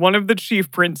 okay. One of the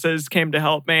chief princes came to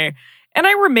help me, and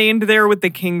I remained there with the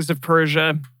kings of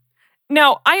Persia.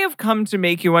 Now, I have come to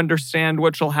make you understand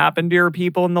what shall happen to your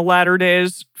people in the latter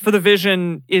days, for the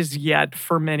vision is yet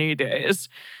for many days.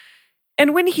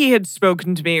 And when he had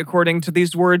spoken to me according to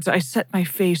these words, I set my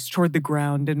face toward the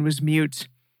ground and was mute.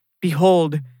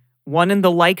 Behold, one in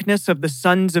the likeness of the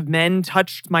sons of men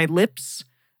touched my lips.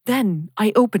 Then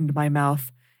I opened my mouth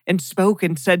and spoke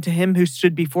and said to him who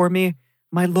stood before me,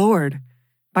 My Lord,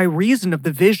 by reason of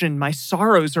the vision, my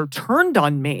sorrows are turned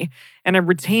on me, and I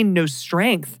retain no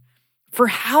strength. For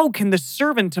how can the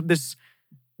servant of this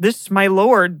my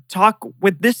Lord talk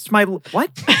with this my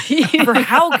what? For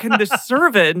how can the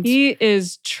servant He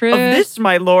is of this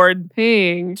my Lord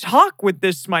tripping. talk with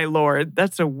this my Lord?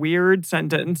 That's a weird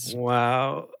sentence.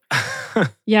 Wow.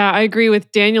 Yeah, I agree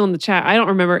with Daniel in the chat. I don't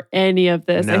remember any of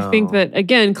this. I think No. that,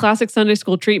 again, classic Sunday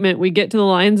school treatment. We get to the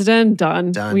Lion's Den,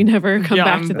 done. We never come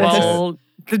back to this. Well,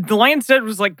 the Lion's Den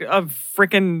was like a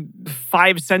freaking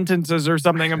 5 sentences or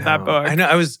something of that book. I know.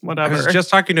 I was Whatever. just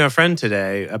talking to a friend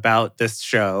today about this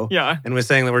show. Yeah. And was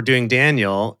saying that we're doing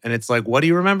Daniel. And it's like, what do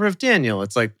you remember of Daniel?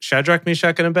 It's like Shadrach,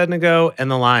 Meshach, and Abednego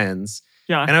and the lions.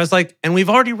 Yeah. And I was like, and we've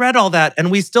already read all that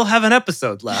and we still have an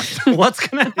episode left. What's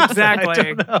going to happen? Exactly. I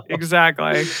don't know. Exactly.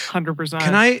 100%.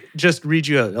 Can I just read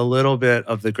you a little bit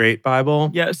of the Great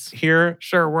Bible? Yes. Here.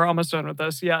 Sure. We're almost done with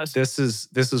this. Yes. This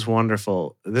is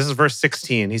wonderful. This is verse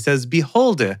 16. He says,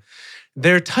 Behold,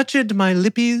 there touched my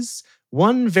lippes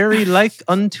one very like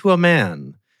unto a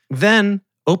man. Then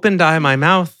opened I my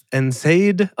mouth and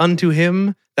said unto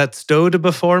him that stode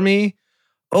before me,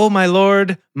 O my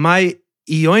Lord, my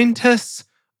Iointus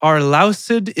are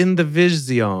loused in the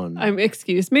vision.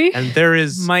 Excuse me? And there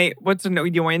is what's an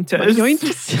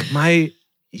ointus? my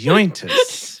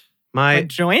Iointus. My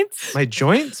joints? My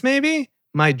joints, maybe?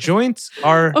 My joints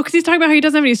are Oh, because he's talking about how he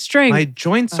doesn't have any strength. my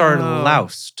joints are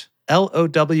loused.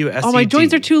 Lowsed. Oh, my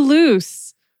joints are too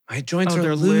loose. My joints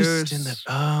they're are loosed in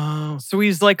the So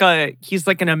he's like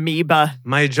an amoeba.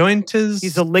 my joint is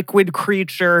He's a liquid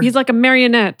creature. He's like a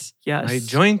marionette. yes. my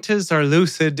joints are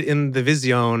lucid in the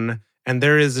vision, and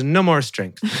there is no more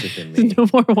strength within me. No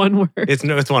more one word.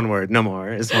 It's one word. No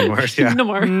more is one word. Yeah. No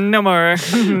more. No more.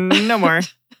 No more.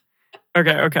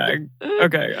 Okay.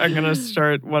 I'm going to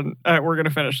start one. We're going to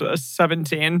finish this.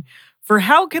 17. For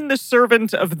how can the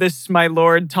servant of this my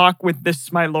Lord talk with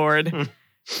this my Lord?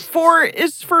 For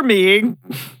is for me,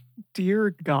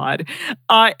 dear God.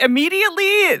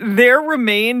 Immediately there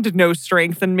remained no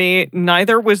strength in me,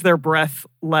 neither was there breath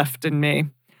left in me.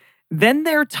 Then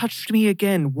there touched me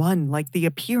again one like the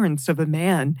appearance of a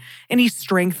man, and he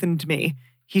strengthened me.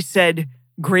 He said,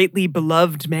 Greatly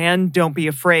beloved man, don't be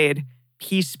afraid.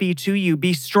 Peace be to you.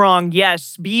 Be strong.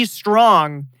 Yes, be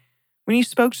strong. When he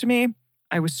spoke to me,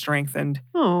 I was strengthened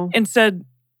Oh. and said,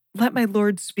 Let my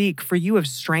Lord speak, for you have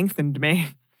strengthened me.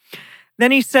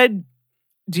 Then he said,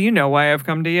 Do you know why I've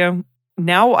come to you?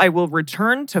 Now I will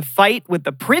return to fight with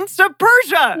the Prince of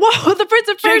Persia. Whoa, the Prince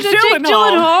of Jake Persia, Jake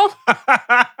Gyllenhaal.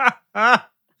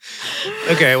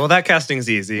 Okay, well that casting's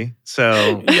easy.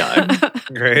 So Yeah,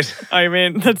 great. I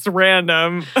mean, that's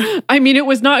random. I mean, it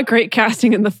was not great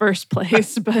casting in the first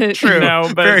place, but True. No,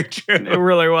 but Very it true.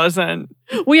 really wasn't.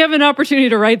 we have an opportunity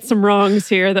to right some wrongs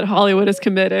here that Hollywood has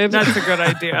committed. That's a good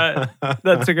idea.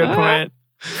 That's a good point.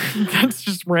 That's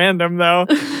just random, though.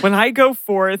 When I go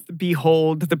forth,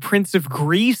 behold, the Prince of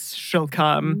Greece shall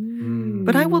come.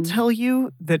 But I will tell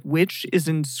you that which is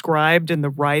inscribed in the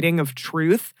writing of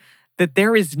truth, that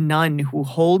there is none who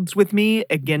holds with me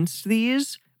against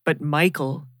these, but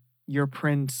Michael, your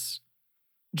prince.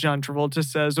 John Travolta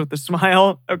says with a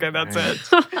smile. Okay, that's it.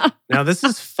 Now this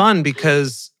is fun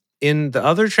because in the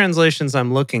other translations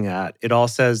I'm looking at, it all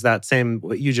says that same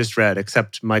what you just read,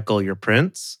 except Michael, your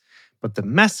prince. But the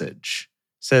Message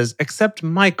says, except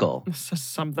Michael, This is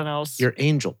something else. your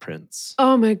angel prince.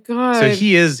 Oh my God. So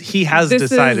he has This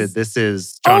decided is- this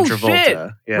is John Oh, Travolta. shit.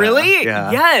 Yeah, Really?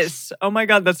 Yeah. Yes. Oh my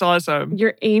God, that's awesome.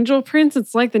 Your Angel Prince,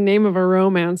 it's like the name of a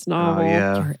romance novel. Oh,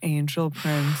 yeah. Your angel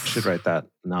prince. Should write that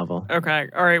novel. Okay.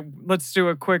 All right. Let's do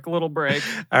a quick little break.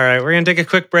 All right, we're going to take a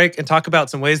quick break and talk about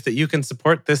some ways that you can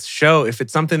support this show if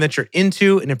it's something that you're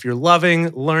into and if you're loving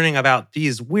learning about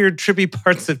these weird, trippy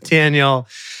parts of Daniel.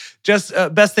 Just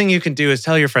best thing you can do is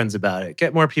tell your friends about it.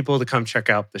 Get more people to come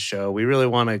check out the show. We really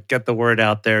want to get the word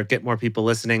out there, get more people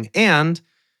listening, and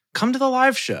come to the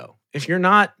live show. If you're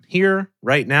not here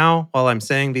right now while I'm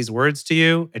saying these words to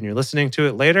you and you're listening to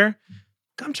it later,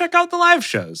 come check out the live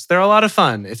shows. They're a lot of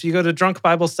fun. If you go to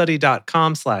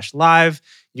drunkbiblestudy.com/live,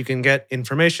 you can get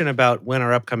information about when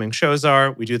our upcoming shows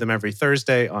are. We do them every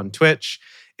Thursday on Twitch.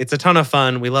 It's a ton of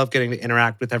fun. We love getting to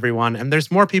interact with everyone. And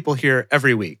there's more people here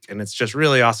every week. And it's just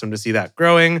really awesome to see that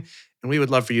growing. And we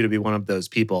would love for you to be one of those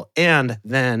people. And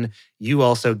then you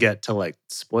also get to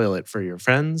spoil it for your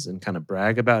friends and kind of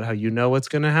brag about how you know what's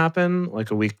going to happen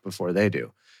like a week before they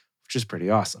do, which is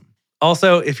pretty awesome.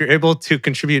 Also, if you're able to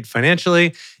contribute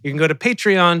financially, you can go to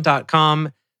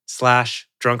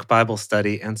patreon.com/Drunk Bible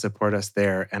Study and support us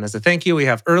there. And as a thank you, we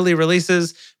have early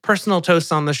releases, personal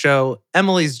toasts on the show,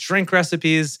 Emily's drink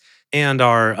recipes, and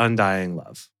our undying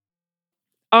love.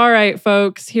 All right,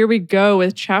 folks, here we go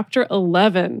with chapter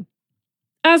 11.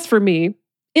 As for me,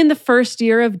 in the first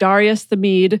year of Darius the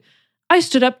Mede, I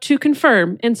stood up to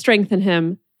confirm and strengthen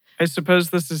him. I suppose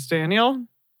this is Daniel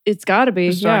It's got to be,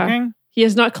 who's yeah. talking. He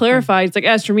has not clarified. It's like,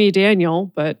 as for me,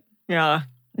 Daniel, but Yeah.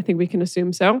 I think we can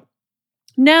assume so.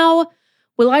 Now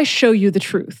will I show you the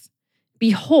truth.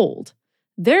 behold,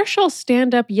 there shall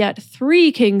stand up yet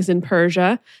 3 kings in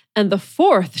Persia, and the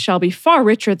 4th shall be far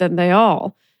richer than they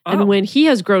all. And when he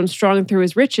has grown strong through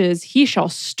his riches, he shall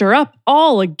stir up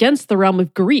all against the realm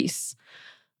of Greece.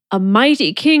 A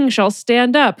mighty king shall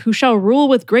stand up, who shall rule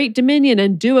with great dominion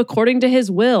and do according to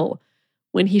his will.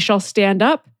 When he shall stand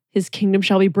up, his kingdom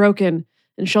shall be broken,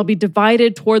 and shall be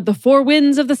divided toward the 4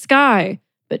 winds of the sky,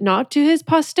 but not to his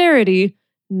posterity,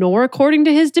 nor according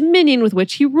to his dominion with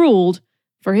which he ruled,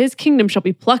 for his kingdom shall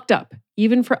be plucked up,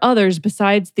 even for others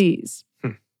besides these.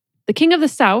 The king of the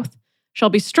south shall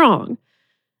be strong,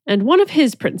 and one of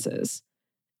his princes,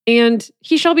 and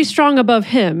he shall be strong above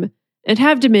him, and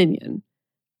have dominion.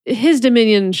 His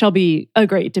dominion shall be a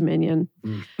great dominion.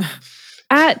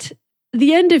 At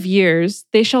the end of years,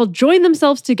 they shall join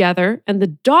themselves together, and the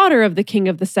daughter of the king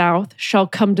of the south shall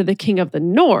come to the king of the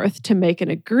north to make an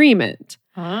agreement.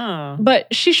 But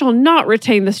she shall not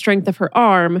retain the strength of her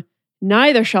arm,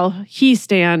 neither shall he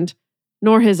stand,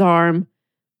 nor his arm,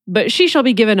 but she shall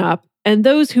be given up, and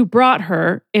those who brought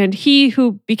her, and he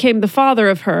who became the father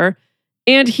of her,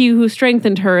 and he who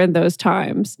strengthened her in those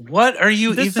times. What are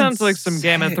you This even sounds like some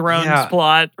Game of Thrones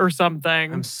plot or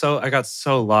something. I got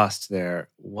so lost there.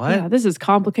 What? Yeah, this is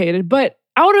complicated. But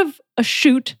out of a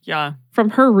shoot Yeah.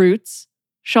 from her roots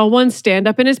shall one stand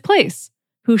up in his place,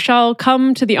 who shall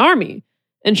come to the army,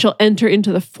 and shall enter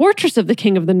into the fortress of the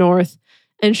king of the north,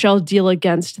 and shall deal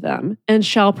against them, and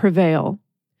shall prevail.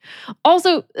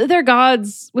 Also, their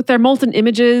gods, with their molten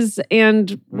images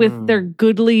and with their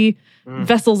goodly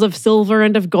vessels of silver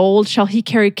and of gold, shall he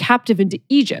carry captive into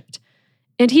Egypt.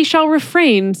 And he shall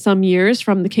refrain some years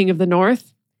from the king of the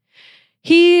north.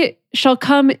 He shall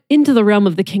come into the realm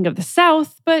of the king of the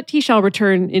south, but he shall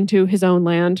return into his own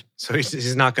land. So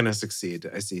he's not going to succeed.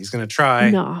 I see. He's going to try.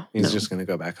 No. He's just going to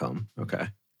go back home. Okay.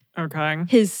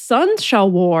 His sons shall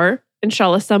war and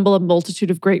shall assemble a multitude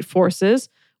of great forces,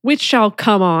 which shall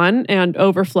come on and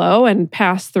overflow and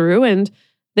pass through, and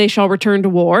they shall return to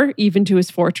war, even to his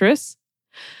fortress.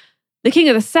 The king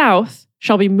of the south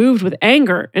shall be moved with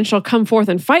anger, and shall come forth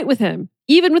and fight with him,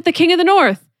 even with the king of the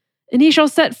north. And he shall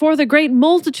set forth a great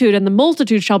multitude, and the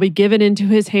multitude shall be given into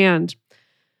his hand.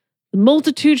 The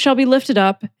multitude shall be lifted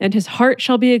up, and his heart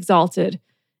shall be exalted,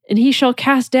 and he shall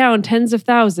cast down tens of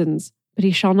thousands, but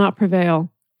he shall not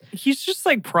prevail. He's just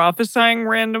like prophesying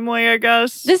randomly, I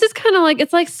guess. This is kind of like,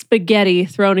 it's like spaghetti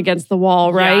thrown against the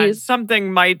wall, right? Yeah,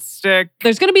 something might stick.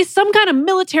 There's going to be some kind of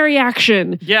military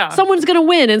action. Yeah. Someone's going to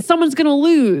win and someone's going to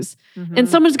lose. And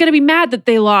someone's going to be mad that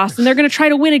they lost and they're going to try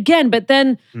to win again, but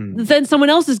then someone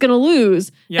else is going to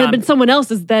lose. Yeah. And then someone else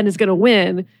is going to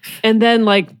win. And then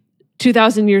like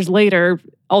 2,000 years later,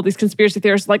 all these conspiracy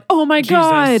theorists are like, oh my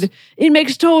God, it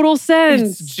makes total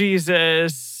sense. It's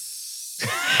Jesus.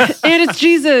 And it's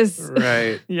Jesus.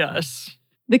 Right. Yes.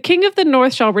 The king of the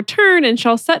north shall return and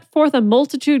shall set forth a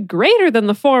multitude greater than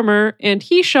the former, and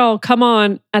he shall come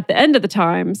on at the end of the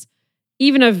times,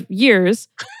 even of years,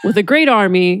 with a great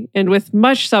army and with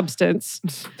much substance.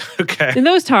 Okay. In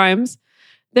those times,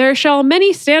 there shall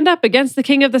many stand up against the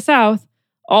king of the south.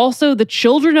 Also, the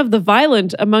children of the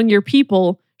violent among your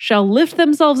people shall lift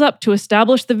themselves up to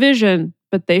establish the vision,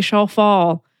 but they shall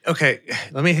fall. Okay,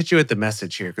 let me hit you with the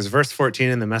message here, because verse 14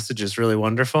 in the message is really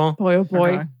wonderful. Boy, oh boy.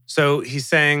 Okay. So he's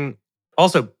saying,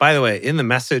 also, by the way, in the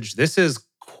message, this is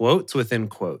quotes within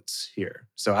quotes here.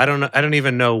 So I don't know. I don't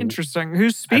even know. Interesting.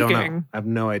 Who's I don't speaking? know. I have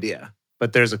no idea.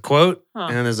 But there's a quote, Huh.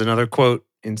 and then there's another quote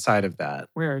inside of that.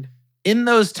 Weird. In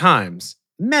those times,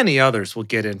 many others will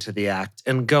get into the act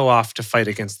and go off to fight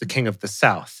against the king of the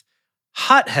south.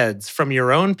 Hotheads from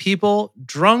your own people,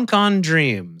 drunk on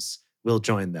dreams, will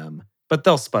join them, but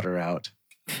they'll sputter out.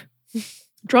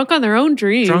 Drunk on their own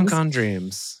dreams. Drunk on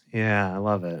dreams. Yeah, I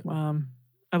love it.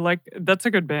 I like, that's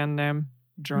a good band name.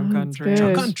 Drunk on that's Dreams.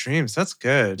 good. Drunk on dreams. That's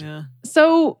good. Yeah.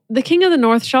 So the king of the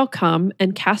north shall come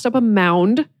and cast up a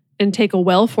mound and take a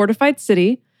well-fortified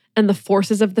city, and the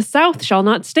forces of the south shall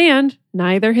not stand,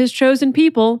 neither his chosen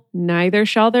people, neither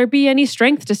shall there be any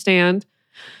strength to stand.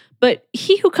 But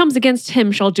he who comes against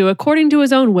him shall do according to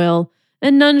his own will,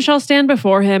 and none shall stand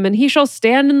before him, and he shall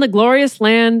stand in the glorious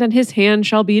land, and his hand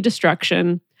shall be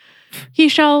destruction. He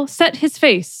shall set his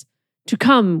face to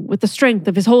come with the strength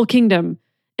of his whole kingdom,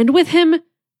 and with him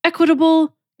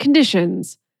equitable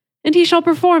conditions, and he shall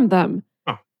perform them.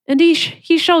 Oh. And he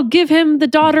shall give him the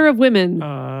daughter of women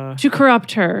to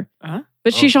corrupt her,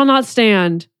 but she shall not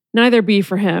stand, neither be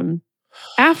for him.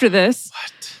 After this,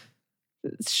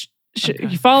 What?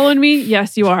 you following me?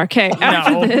 Yes, you are. Okay.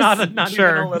 After No, this, Not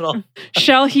Sure. even a little.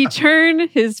 shall he turn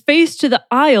his face to the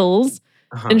isles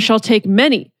and shall take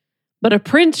many, but a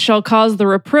prince shall cause the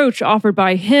reproach offered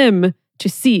by him to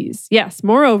cease. Yes,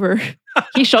 moreover,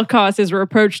 he shall cause his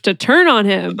reproach to turn on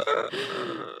him.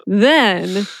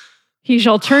 Then he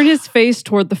shall turn his face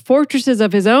toward the fortresses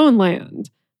of his own land,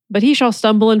 but he shall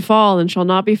stumble and fall and shall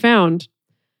not be found.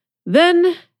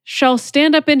 Then shall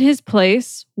stand up in his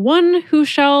place one who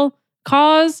shall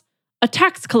cause a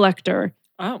tax collector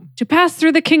to pass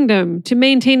through the kingdom to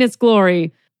maintain its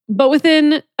glory. But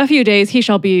within a few days, he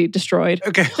shall be destroyed.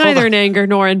 Okay, Neither in anger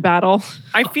nor in battle.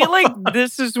 I feel like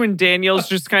this is when Daniel's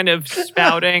just kind of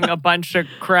spouting a bunch of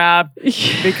crap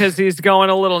because he's going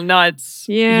a little nuts.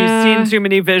 Yeah. He's seen too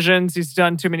many visions. He's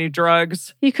done too many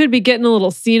drugs. He could be getting a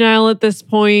little senile at this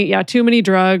point. Yeah, too many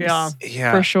drugs.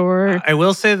 Yeah. For sure. I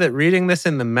will say that reading this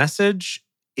in the Message,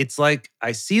 it's like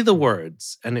I see the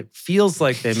words and it feels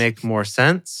like they make more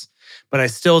sense, but I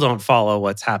still don't follow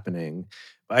what's happening.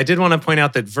 I did want to point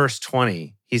out that verse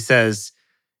 20, he says,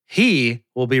 he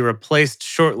will be replaced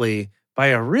shortly by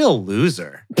a real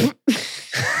loser.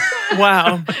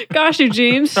 Wow. Gosh,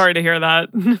 Eugene. Sorry to hear that.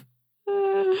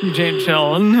 Eugene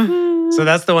Chill. So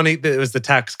that's the one, it was the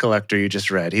tax collector you just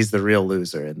read. He's the real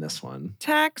loser in this one.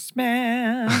 Tax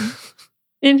man.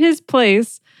 In his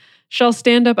place shall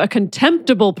stand up a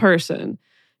contemptible person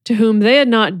to whom they had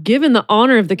not given the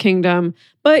honor of the kingdom,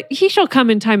 but he shall come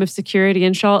in time of security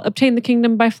and shall obtain the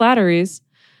kingdom by flatteries.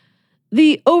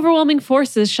 The overwhelming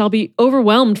forces shall be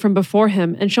overwhelmed from before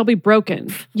him and shall be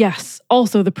broken. Yes,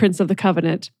 also the prince of the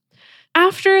covenant.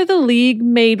 After the league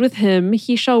made with him,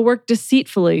 he shall work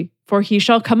deceitfully, for he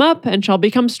shall come up and shall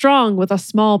become strong with a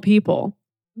small people.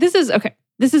 This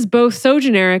is both so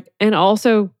generic and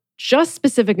also just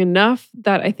specific enough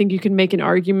that I think you can make an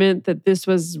argument that this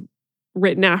was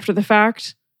written after the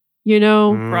fact,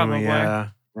 Probably. Yeah,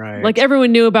 right. Like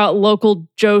everyone knew about local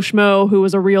Joe Schmo who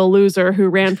was a real loser who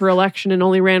ran for election and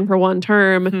only ran for one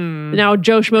term. Now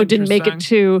Joe Schmo didn't make it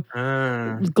to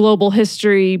global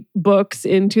history books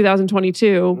in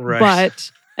 2022,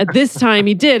 but at this time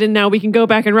he did, and now we can go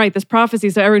back and write this prophecy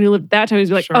so everyone who lived at that time is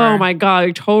like, oh my God,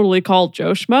 he totally called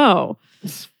Joe Schmo.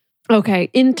 Okay,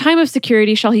 in time of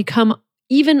security shall he come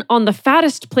even on the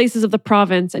fattest places of the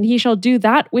province, and he shall do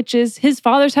that which is his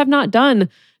fathers have not done,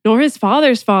 nor his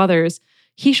fathers' fathers.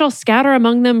 He shall scatter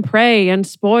among them prey and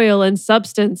spoil and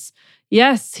substance.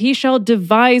 Yes, he shall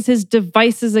devise his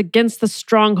devices against the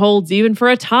strongholds, even for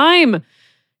a time.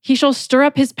 He shall stir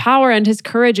up his power and his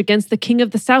courage against the king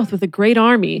of the south with a great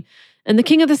army. And the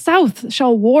king of the south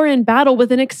shall war in battle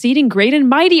with an exceeding great and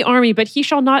mighty army, but he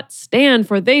shall not stand,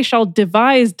 for they shall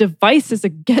devise devices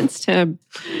against him.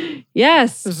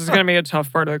 Yes. This is going to be a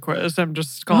tough part of the quiz. I'm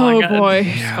just calling it. Oh boy.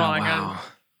 Just calling it.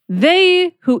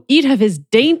 They who eat of his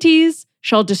dainties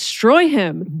shall destroy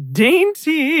him.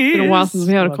 Dainties. It's been a while since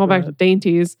we had to call back to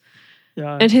dainties.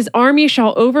 Yeah. And his army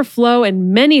shall overflow,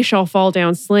 and many shall fall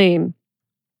down slain.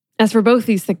 As for both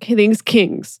these things,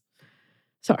 kings.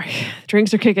 Sorry,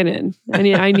 drinks are kicking in.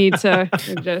 I need to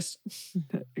just...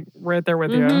 Right there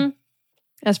with you.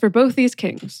 As for both these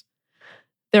kings,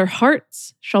 their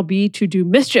hearts shall be to do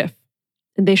mischief,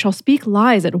 and they shall speak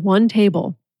lies at one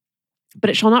table.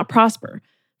 But it shall not prosper,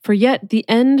 for yet the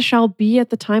end shall be at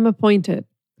the time appointed.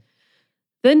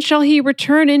 Then shall he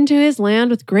return into his land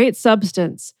with great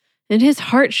substance, and his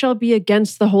heart shall be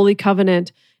against the holy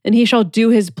covenant, and he shall do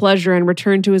his pleasure and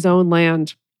return to his own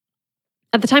land.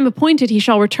 At the time appointed he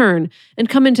shall return and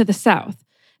come into the south,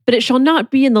 but it shall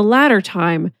not be in the latter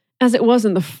time as it was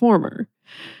in the former.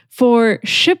 For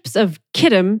ships of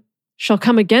Kittim shall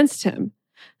come against him.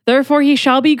 Therefore he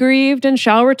shall be grieved and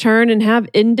shall return and have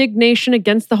indignation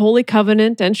against the holy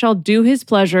covenant and shall do his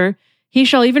pleasure. He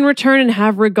shall even return and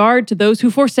have regard to those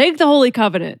who forsake the holy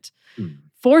covenant.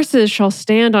 Forces shall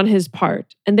stand on his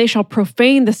part, and they shall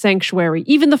profane the sanctuary,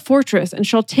 even the fortress, and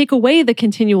shall take away the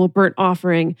continual burnt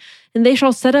offering, and they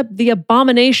shall set up the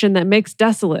abomination that makes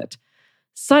desolate.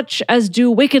 Such as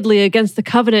do wickedly against the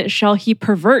covenant shall he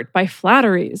pervert by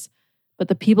flatteries. But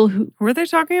the people who... Who are they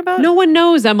talking about? No one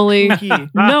knows, Emily.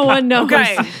 No one knows.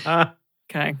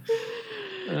 Okay.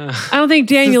 I don't think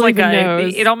Daniel even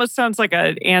knows. It almost sounds like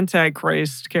an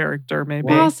Antichrist character, maybe.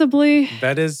 Possibly.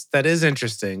 That is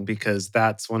interesting because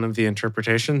that's one of the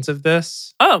interpretations of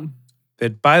this. Oh.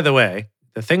 That, by the way,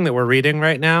 the thing that we're reading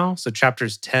right now, so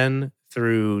chapters 10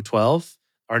 through 12,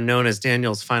 are known as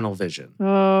Daniel's final vision.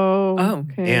 Oh,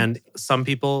 okay. And some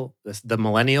people, the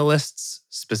millennialists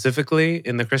specifically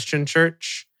in the Christian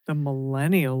church. The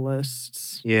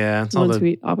millennialists. Yeah. It's the ones who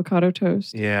eat avocado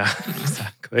toast. Yeah,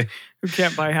 exactly. Who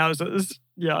can't buy houses.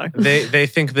 Yeah. They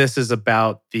think this is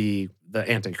about the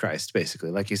Antichrist,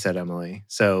 basically, like you said, Emily.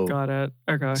 So got it.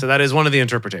 Okay. So that is one of the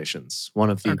interpretations. One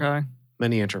of the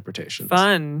many interpretations.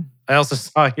 Fun. I also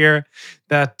saw here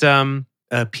that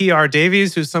P.R.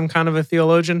 Davies, who's some kind of a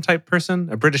theologian type person,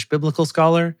 a British biblical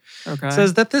scholar,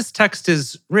 says that this text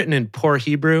is written in poor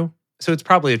Hebrew. So it's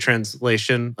probably a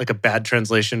translation, like a bad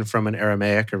translation from an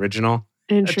Aramaic original.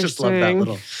 Interesting. I just love that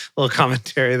little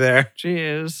commentary there.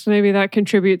 Jeez. Maybe that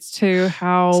contributes to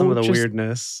how some of the just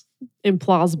weirdness.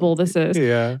 implausible this is.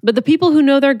 Yeah. But the people who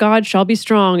know their God shall be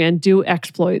strong and do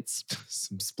exploits.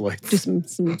 Some exploits. Do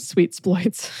some sweet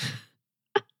exploits.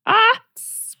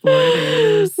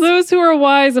 Exploiters. Those who are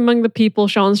wise among the people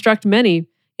shall instruct many,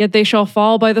 yet they shall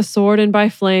fall by the sword and by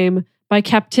flame, by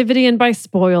captivity and by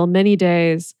spoil many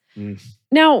days.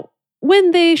 Now,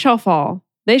 when they shall fall,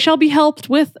 they shall be helped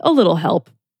with a little help,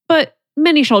 but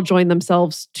many shall join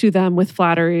themselves to them with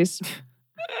flatteries.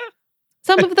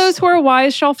 Some of those who are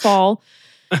wise shall fall,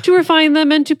 to refine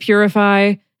them and to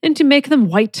purify, and to make them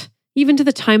white, even to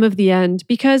the time of the end,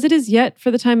 because it is yet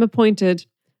for the time appointed.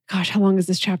 Gosh, how long is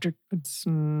this chapter? It's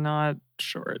not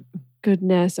short.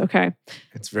 Goodness, okay.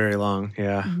 It's very long,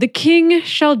 yeah. The king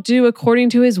shall do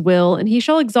according to his will, and he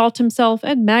shall exalt himself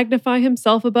and magnify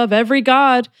himself above every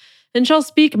god, and shall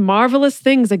speak marvelous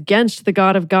things against the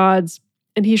God of gods.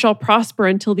 And he shall prosper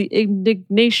until the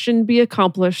indignation be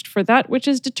accomplished, for that which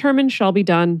is determined shall be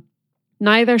done.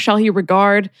 Neither shall he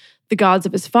regard the gods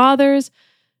of his fathers,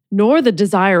 nor the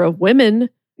desire of women,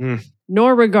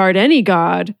 nor regard any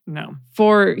god. No.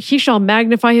 For he shall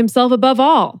magnify himself above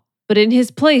all. But in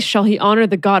his place shall he honor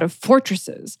the God of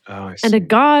fortresses. And a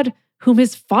God whom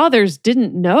his fathers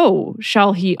didn't know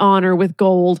shall he honor with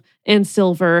gold and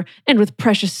silver and with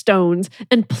precious stones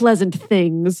and pleasant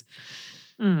things.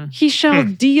 He shall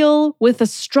deal with the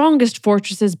strongest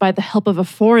fortresses by the help of a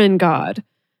foreign god.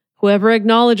 Whoever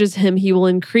acknowledges him, he will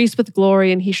increase with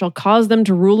glory, and he shall cause them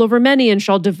to rule over many and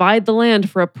shall divide the land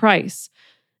for a price.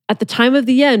 At the time of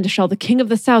the end shall the king of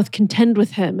the south contend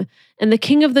with him, and the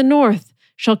king of the north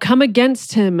shall come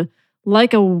against him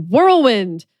like a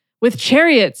whirlwind, with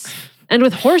chariots and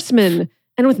with horsemen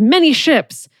and with many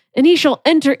ships. And he shall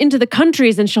enter into the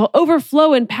countries and shall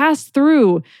overflow and pass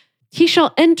through. He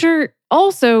shall enter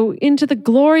also into the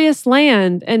glorious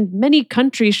land, and many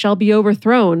countries shall be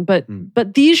overthrown, but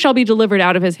these shall be delivered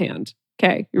out of his hand.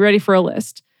 Okay, you ready for a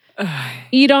list?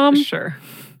 Edom Sure.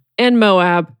 and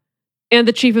Moab and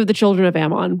the chief of the children of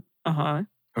Ammon. Uh-huh.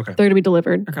 Okay. They're going to be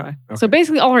delivered. Okay. So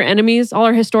basically all our enemies, all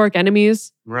our historic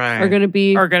enemies Right. are going to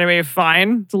be Are going to be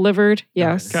fine. delivered.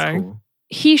 Yes. Okay. Cool.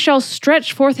 He shall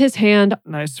stretch forth his hand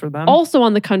Nice for them. also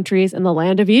on the countries, and the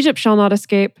land of Egypt shall not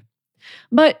escape.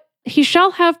 But he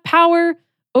shall have power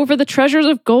over the treasures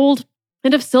of gold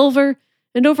and of silver,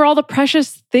 and over all the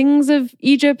precious things of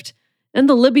Egypt, and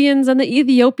the Libyans and the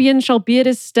Ethiopians shall be at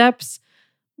his steps.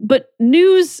 But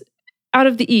news out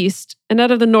of the east and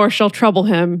out of the north shall trouble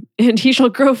him, and he shall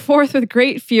grow forth with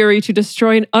great fury to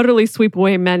destroy and utterly sweep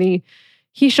away many.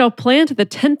 He shall plant the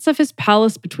tents of his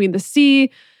palace between the sea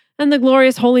and the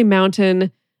glorious holy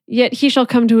mountain, yet he shall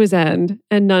come to his end,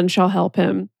 and none shall help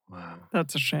him. Wow.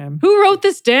 That's a shame. Who wrote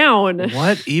this down?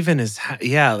 What even is...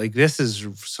 like this is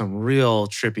some real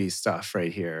trippy stuff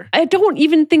right here. I don't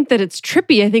even think that it's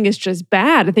trippy. I think it's just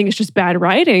bad. I think it's just bad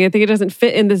writing. I think it doesn't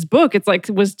fit in this book. It's like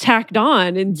it was tacked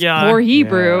on in poor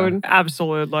Hebrew. Yeah.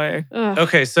 Absolutely.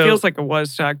 Okay, so... Feels like it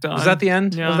was tacked on. was that the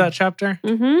end of that chapter?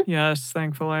 Mm-hmm. Yes,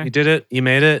 thankfully. You did it? You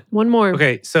made it? One more.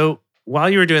 Okay, so while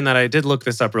you were doing that, I did look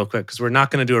this up real quick because we're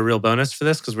not going to do a real bonus for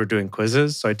this because we're doing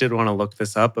quizzes. So I did want to look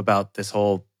this up about this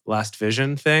whole last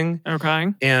vision thing.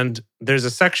 Okay. And there's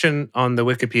a section on the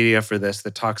Wikipedia for this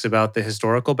that talks about the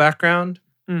historical background.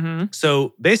 Mm-hmm.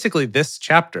 So basically, this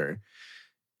chapter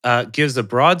gives a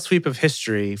broad sweep of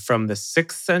history from the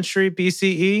 6th century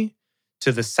BCE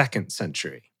to the 2nd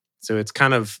century. So it's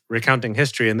kind of recounting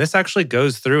history. And this actually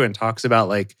goes through and talks about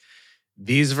like,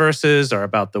 these verses are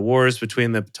about the wars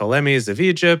between the Ptolemies of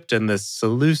Egypt and the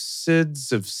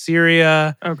Seleucids of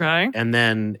Syria. Okay. And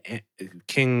then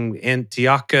King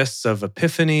Antiochus of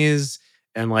Epiphanes.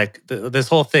 And like this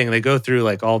whole thing, they go through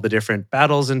like all the different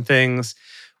battles and things.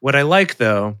 What I like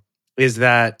though, is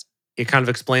that it kind of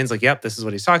explains like, yep, this is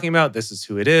what he's talking about. This is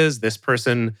who it is. This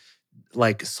person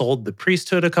like sold the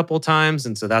priesthood a couple times.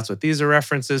 And so that's what these are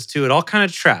references to. It all kind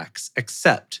of tracks,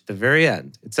 except the very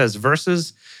end. It says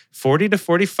verses 40 to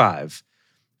 45,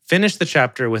 finish the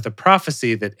chapter with a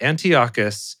prophecy that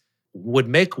Antiochus would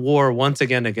make war once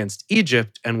again against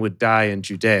Egypt and would die in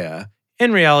Judea.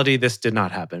 In reality, this did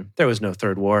not happen. There was no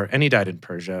third war, and he died in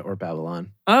Persia or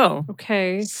Babylon. Oh.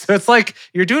 Okay. So it's like,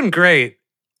 you're doing great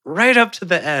right up to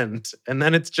the end. And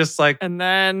then it's just like, And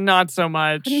then not so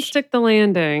much. Couldn't stick the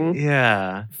landing.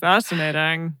 yeah.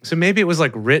 Fascinating. So maybe it was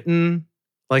like written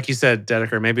Like you said,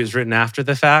 Dedeker, maybe it was written after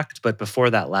the fact, but before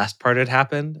that last part had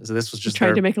happened. So this was just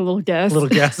Tried to make a little guess.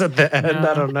 at the end.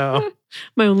 Yeah. I don't know.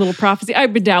 My own little prophecy.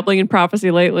 I've been dabbling in prophecy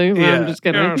lately. Well, I'm just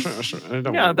kidding.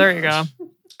 Yeah, there you go.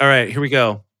 All right, here we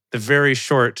go. The very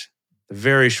short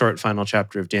final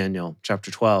chapter of Daniel, chapter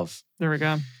 12. There we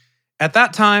go. At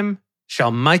that time,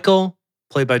 shall Michael,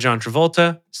 played by John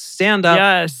Travolta, stand up,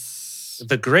 Yes.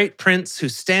 the great prince who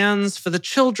stands for the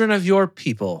children of your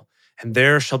people. And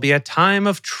there shall be a time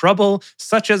of trouble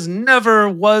such as never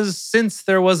was since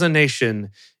there was a nation,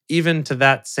 even to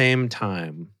that same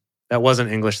time. That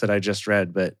wasn't English that I just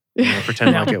read, but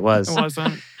pretend like it was. It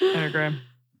wasn't. I agree.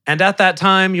 And at that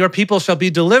time, your people shall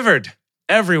be delivered,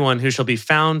 everyone who shall be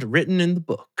found written in the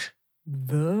book.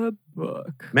 The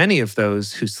book. Many of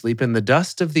those who sleep in the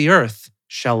dust of the earth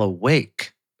shall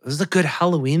awake. This is a good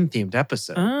Halloween-themed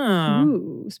episode. Oh.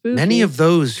 Ooh, spooky. Many of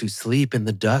those who sleep in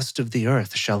the dust of the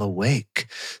earth shall awake,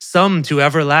 some to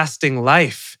everlasting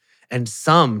life, and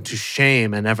some to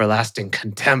shame and everlasting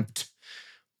contempt.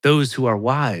 Those who are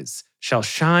wise shall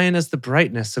shine as the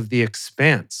brightness of the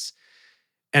expanse,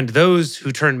 and those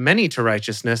who turn many to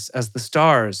righteousness as the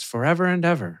stars forever and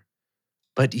ever.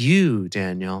 But you,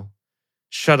 Daniel,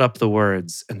 shut up the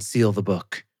words and seal the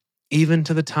book, even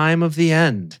to the time of the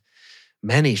end.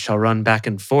 Many shall run back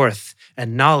and forth,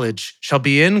 and knowledge shall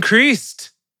be increased.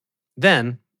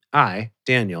 Then I,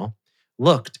 Daniel,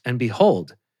 looked, and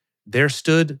behold, there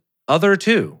stood other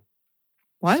two.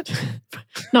 What?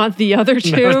 Not the other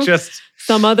two. No, just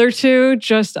Some other two.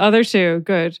 Just other two.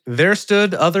 Good. there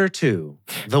stood other two,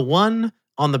 the one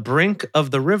on the brink of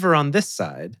the river on this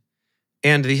side,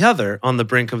 and the other on the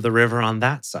brink of the river on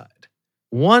that side.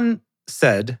 One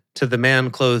said to the man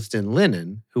clothed in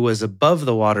linen, who was above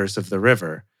the waters of the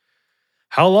river,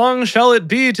 "How long shall it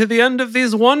be to the end of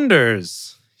these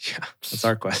wonders?" Yeah, that's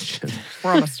our question.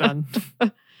 We're almost done.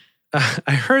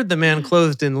 I heard the man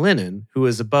clothed in linen, who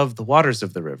was above the waters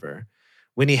of the river,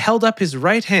 when he held up his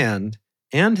right hand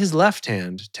and his left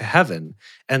hand to heaven,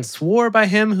 and swore by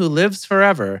him who lives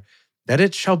forever, that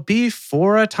it shall be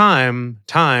for a time,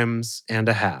 times and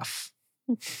a half.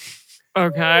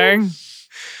 Okay.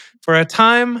 For a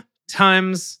time,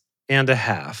 times and a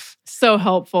half. So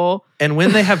helpful. And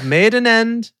when they have made an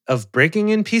end of breaking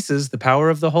in pieces the power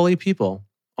of the holy people,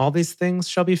 all these things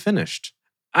shall be finished.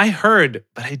 I heard,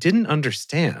 but I didn't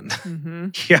understand. Mm-hmm.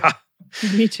 Yeah.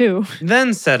 Me too.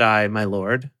 Then said I, my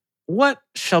lord, what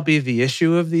shall be the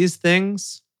issue of these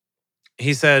things?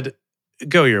 He said,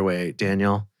 go your way,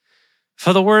 Daniel.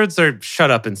 For the words are shut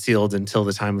up and sealed until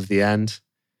the time of the end.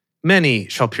 Many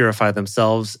shall purify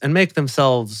themselves and make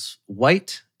themselves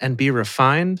white and be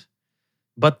refined.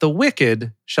 But the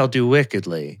wicked shall do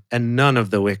wickedly, and none of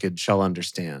the wicked shall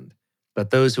understand. But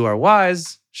those who are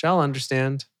wise shall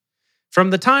understand.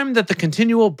 From the time that the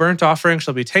continual burnt offering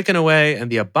shall be taken away,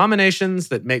 and the abominations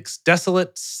that makes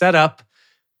desolate set up,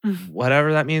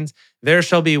 whatever that means, there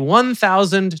shall be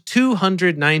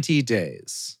 1,290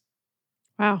 days.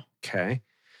 Wow. Okay.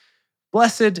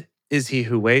 Blessed is he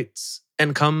who waits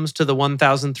and comes to the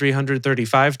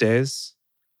 1,335 days.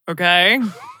 Okay.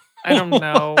 I don't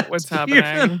know what's happening.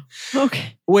 Even?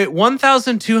 Okay. Wait,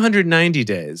 1,290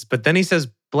 days. But then he says,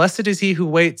 blessed is he who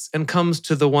waits and comes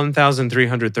to the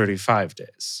 1,335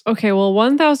 days. Okay. Well,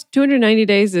 1,290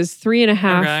 days is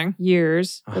 3.5 Okay.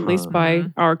 years, at least by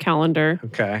Mhm. our calendar.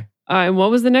 Okay. And what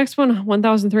was the next one?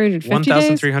 1,350 days?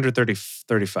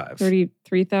 1,335.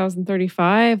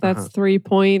 3,035. That's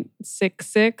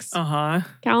 3.66 Uh-huh.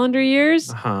 calendar years.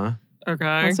 Uh-huh. Okay.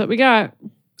 That's what we got.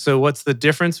 So what's the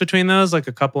difference between those? Like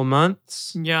a couple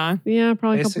months? Yeah. Yeah,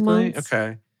 probably a couple Basically? months.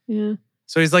 Okay. Yeah.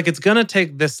 So he's like, it's going to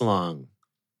take this long.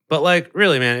 But like,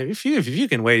 really, man, if you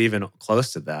can wait even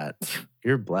close to that,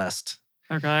 you're blessed.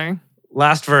 Okay.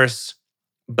 Last verse.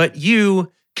 But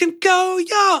you can go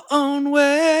your own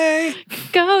way.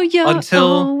 Go your Until-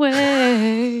 own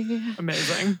way.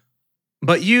 Amazing.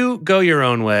 But you go your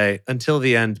own way until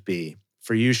the end be.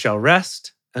 For you shall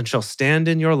rest and shall stand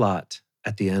in your lot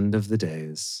at the end of the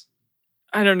days.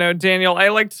 I don't know, Daniel. I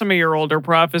liked some of your older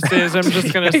prophecies. I'm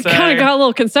just going to It say. kind of got a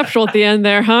little conceptual at the end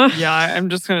there, huh? Yeah, I'm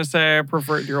just going to say I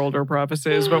preferred your older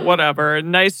prophecies, but whatever.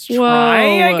 Nice try,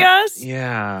 Whoa. I guess.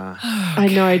 Yeah. I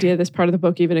had no idea this part of the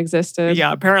book even existed.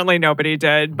 Yeah, apparently nobody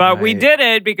did, but we Right. did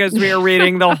it because we were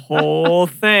reading the whole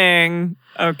thing.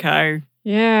 Okay.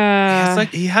 Yeah. It's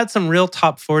like he had some real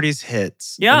top 40s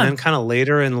hits. Yeah. And then kind of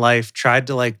later in life tried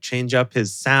to like change up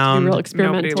his sound, real Nobody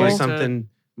experimental. do liked something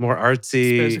more That's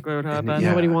artsy. basically what and happened. yeah,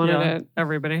 Nobody wanted Yeah, it.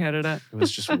 Everybody hated it. It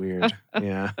was just weird.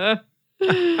 Yeah.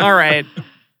 All right.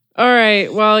 All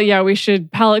right. Well, yeah, we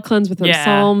should palate cleanse with them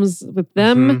psalms,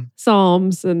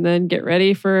 psalms, and then get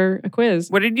ready for a quiz.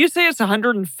 What did you say? It's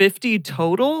 150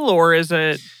 total, or is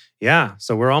it? Yeah.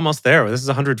 So we're almost there. This is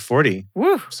 140.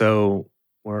 Woo. So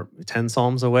we're 10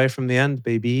 psalms away from the end,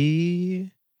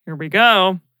 baby. Here we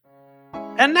go.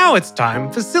 And now it's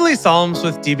time for Silly Psalms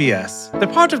with DBS, the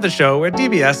part of the show where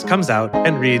DBS comes out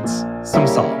and reads some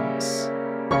psalms.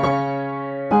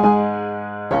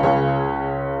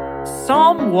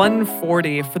 Psalm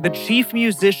 140 for the chief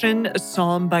musician, a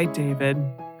psalm by David.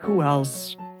 Who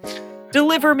else?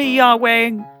 Deliver me,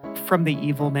 Yahweh, from the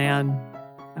evil man.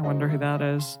 I wonder who that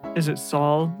is. Is it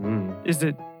Saul? Is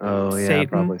it Satan?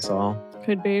 Probably Saul.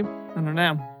 Could be. I don't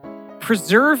know.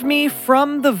 Preserve me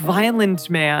from the violent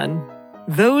man,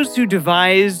 those who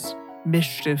devise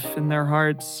mischief in their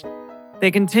hearts.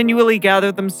 They continually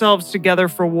gather themselves together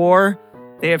for war.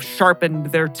 They have sharpened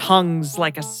their tongues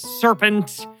like a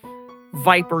serpent.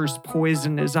 Viper's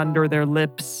poison is under their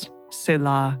lips.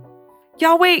 Selah.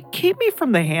 Yahweh, keep me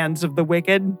from the hands of the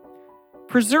wicked.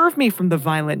 Preserve me from the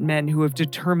violent men who have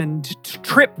determined to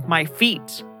trip my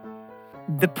feet.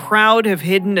 The proud have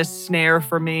hidden a snare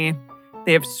for me.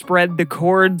 They have spread the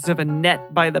cords of a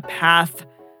net by the path.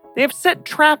 They have set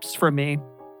traps for me.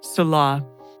 Selah.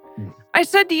 I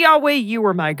said to Yahweh, you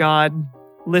are my God.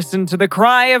 Listen to the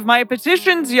cry of my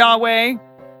petitions, Yahweh.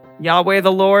 Yahweh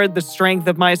the Lord, the strength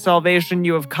of my salvation,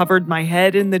 you have covered my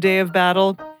head in the day of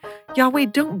battle. Yahweh,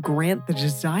 don't grant the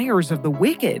desires of the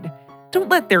wicked. Don't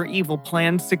let their evil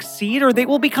plans succeed, or they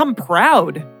will become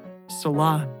proud.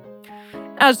 Selah.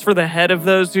 As for the head of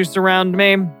those who surround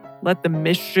me, let the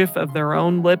mischief of their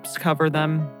own lips cover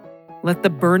them. Let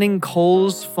the burning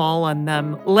coals fall on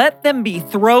them. Let them be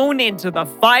thrown into the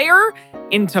fire,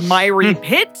 into miry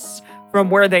pits, from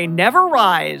where they never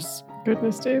rise.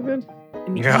 Goodness, David.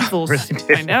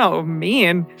 I know,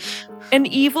 mean. An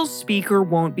evil speaker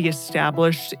won't be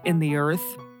established in the earth.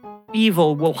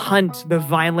 Evil will hunt the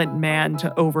violent man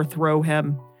to overthrow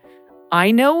him.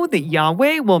 I know that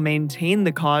Yahweh will maintain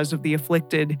the cause of the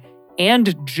afflicted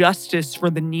and justice for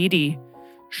the needy.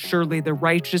 Surely the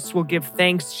righteous will give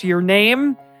thanks to your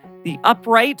name. The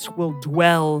upright will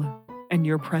dwell in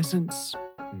your presence.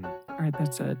 All right,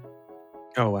 that's it.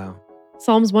 Oh, wow.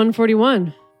 Psalms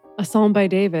 141, a psalm by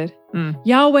David.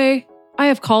 Yahweh, I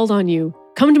have called on you.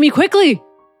 Come to me quickly.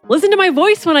 Listen to my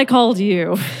voice when I call to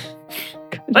you.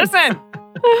 Listen.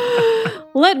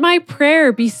 Let my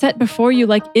prayer be set before you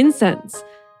like incense,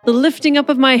 the lifting up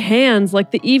of my hands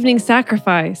like the evening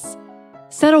sacrifice.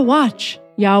 Set a watch,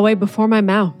 Yahweh, before my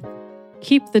mouth.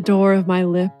 Keep the door of my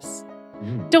lips.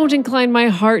 Don't incline my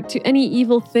heart to any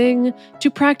evil thing, to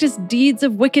practice deeds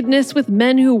of wickedness with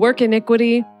men who work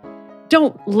iniquity.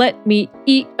 Don't let me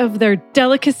eat of their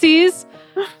delicacies.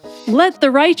 Let the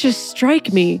righteous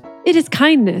strike me. It is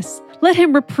kindness. Let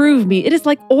him reprove me. It is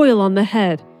like oil on the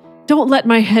head. Don't let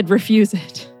my head refuse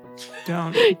it.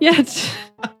 Don't. Yet,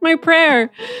 my prayer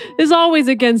is always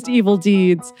against evil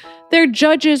deeds. Their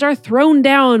judges are thrown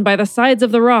down by the sides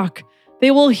of the rock. They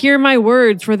will hear my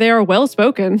words, for they are well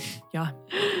spoken. Yeah.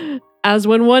 As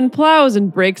when one plows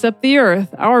and breaks up the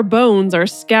earth, our bones are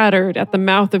scattered at the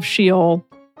mouth of Sheol.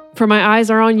 For my eyes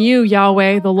are on you,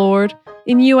 Yahweh, the Lord.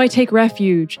 In you I take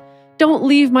refuge. Don't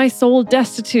leave my soul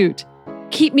destitute.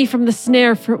 Keep me from the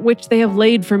snare for which they have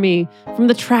laid for me, from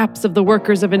the traps of the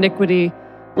workers of iniquity.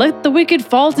 Let the wicked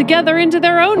fall together into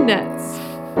their own nets,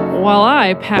 while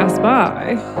I pass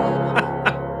by.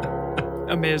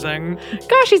 Amazing.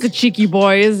 Gosh, he's a cheeky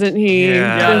boy, isn't he?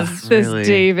 Yeah, this really.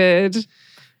 David.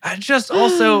 I just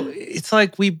also, it's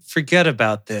like we forget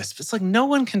about this. It's like no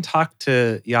one can talk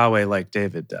to Yahweh like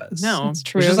David does. No. It's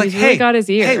true. It's just like, He's really hey, got his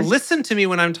ear. hey, listen to me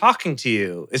when I'm talking to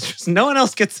you. It's just no one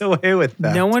else gets away with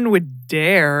that. No one would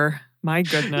dare. My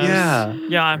goodness. Yeah.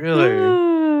 Yeah. Really.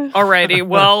 Alrighty.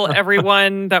 Well,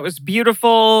 everyone, that was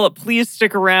beautiful. Please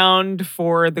stick around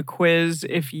for the quiz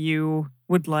if you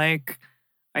would like.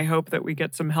 I hope that we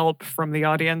get some help from the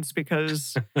audience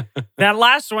because that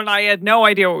last one, I had no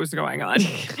idea what was going on.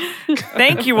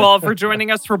 Thank you all for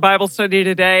joining us for Bible study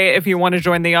today. If you want to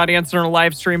join the audience in our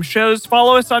live stream shows,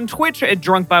 follow us on Twitch at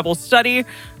Drunk Bible Study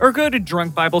or go to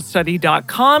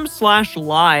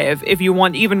drunkbiblestudy.com/live. If you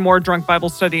want even more Drunk Bible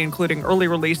Study, including early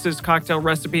releases, cocktail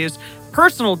recipes,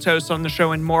 personal toasts on the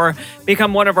show, and more,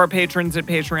 become one of our patrons at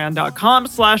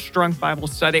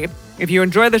patreon.com/drunkbiblestudy. If you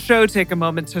enjoy the show, take a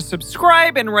moment to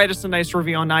subscribe and write us a nice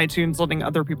review on iTunes, letting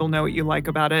other people know what you like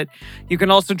about it. You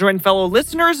can also join fellow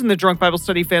listeners in the Drunk Bible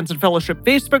Study Fans and Fellowship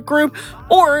Facebook group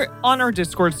or on our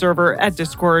Discord server at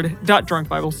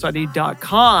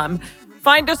discord.drunkbiblestudy.com.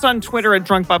 Find us on Twitter at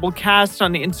Drunk Bible Cast,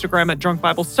 on Instagram at Drunk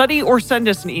Bible Study, or send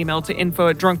us an email to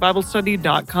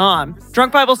info@drunkbiblestudy.com.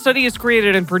 Drunk Bible Study is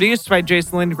created and produced by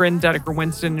Jason Lindgren, Dedeker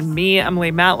Winston, and me,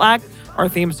 Emily Matlack. Our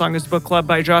theme song is Book Club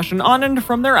by Josh and Anand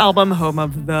from their album Home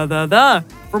of the.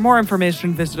 For more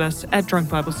information, visit us at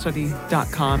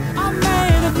drunkbiblestudy.com. I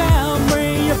made a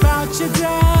memory about your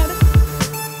dad.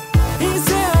 He's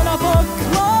in a book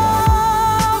club.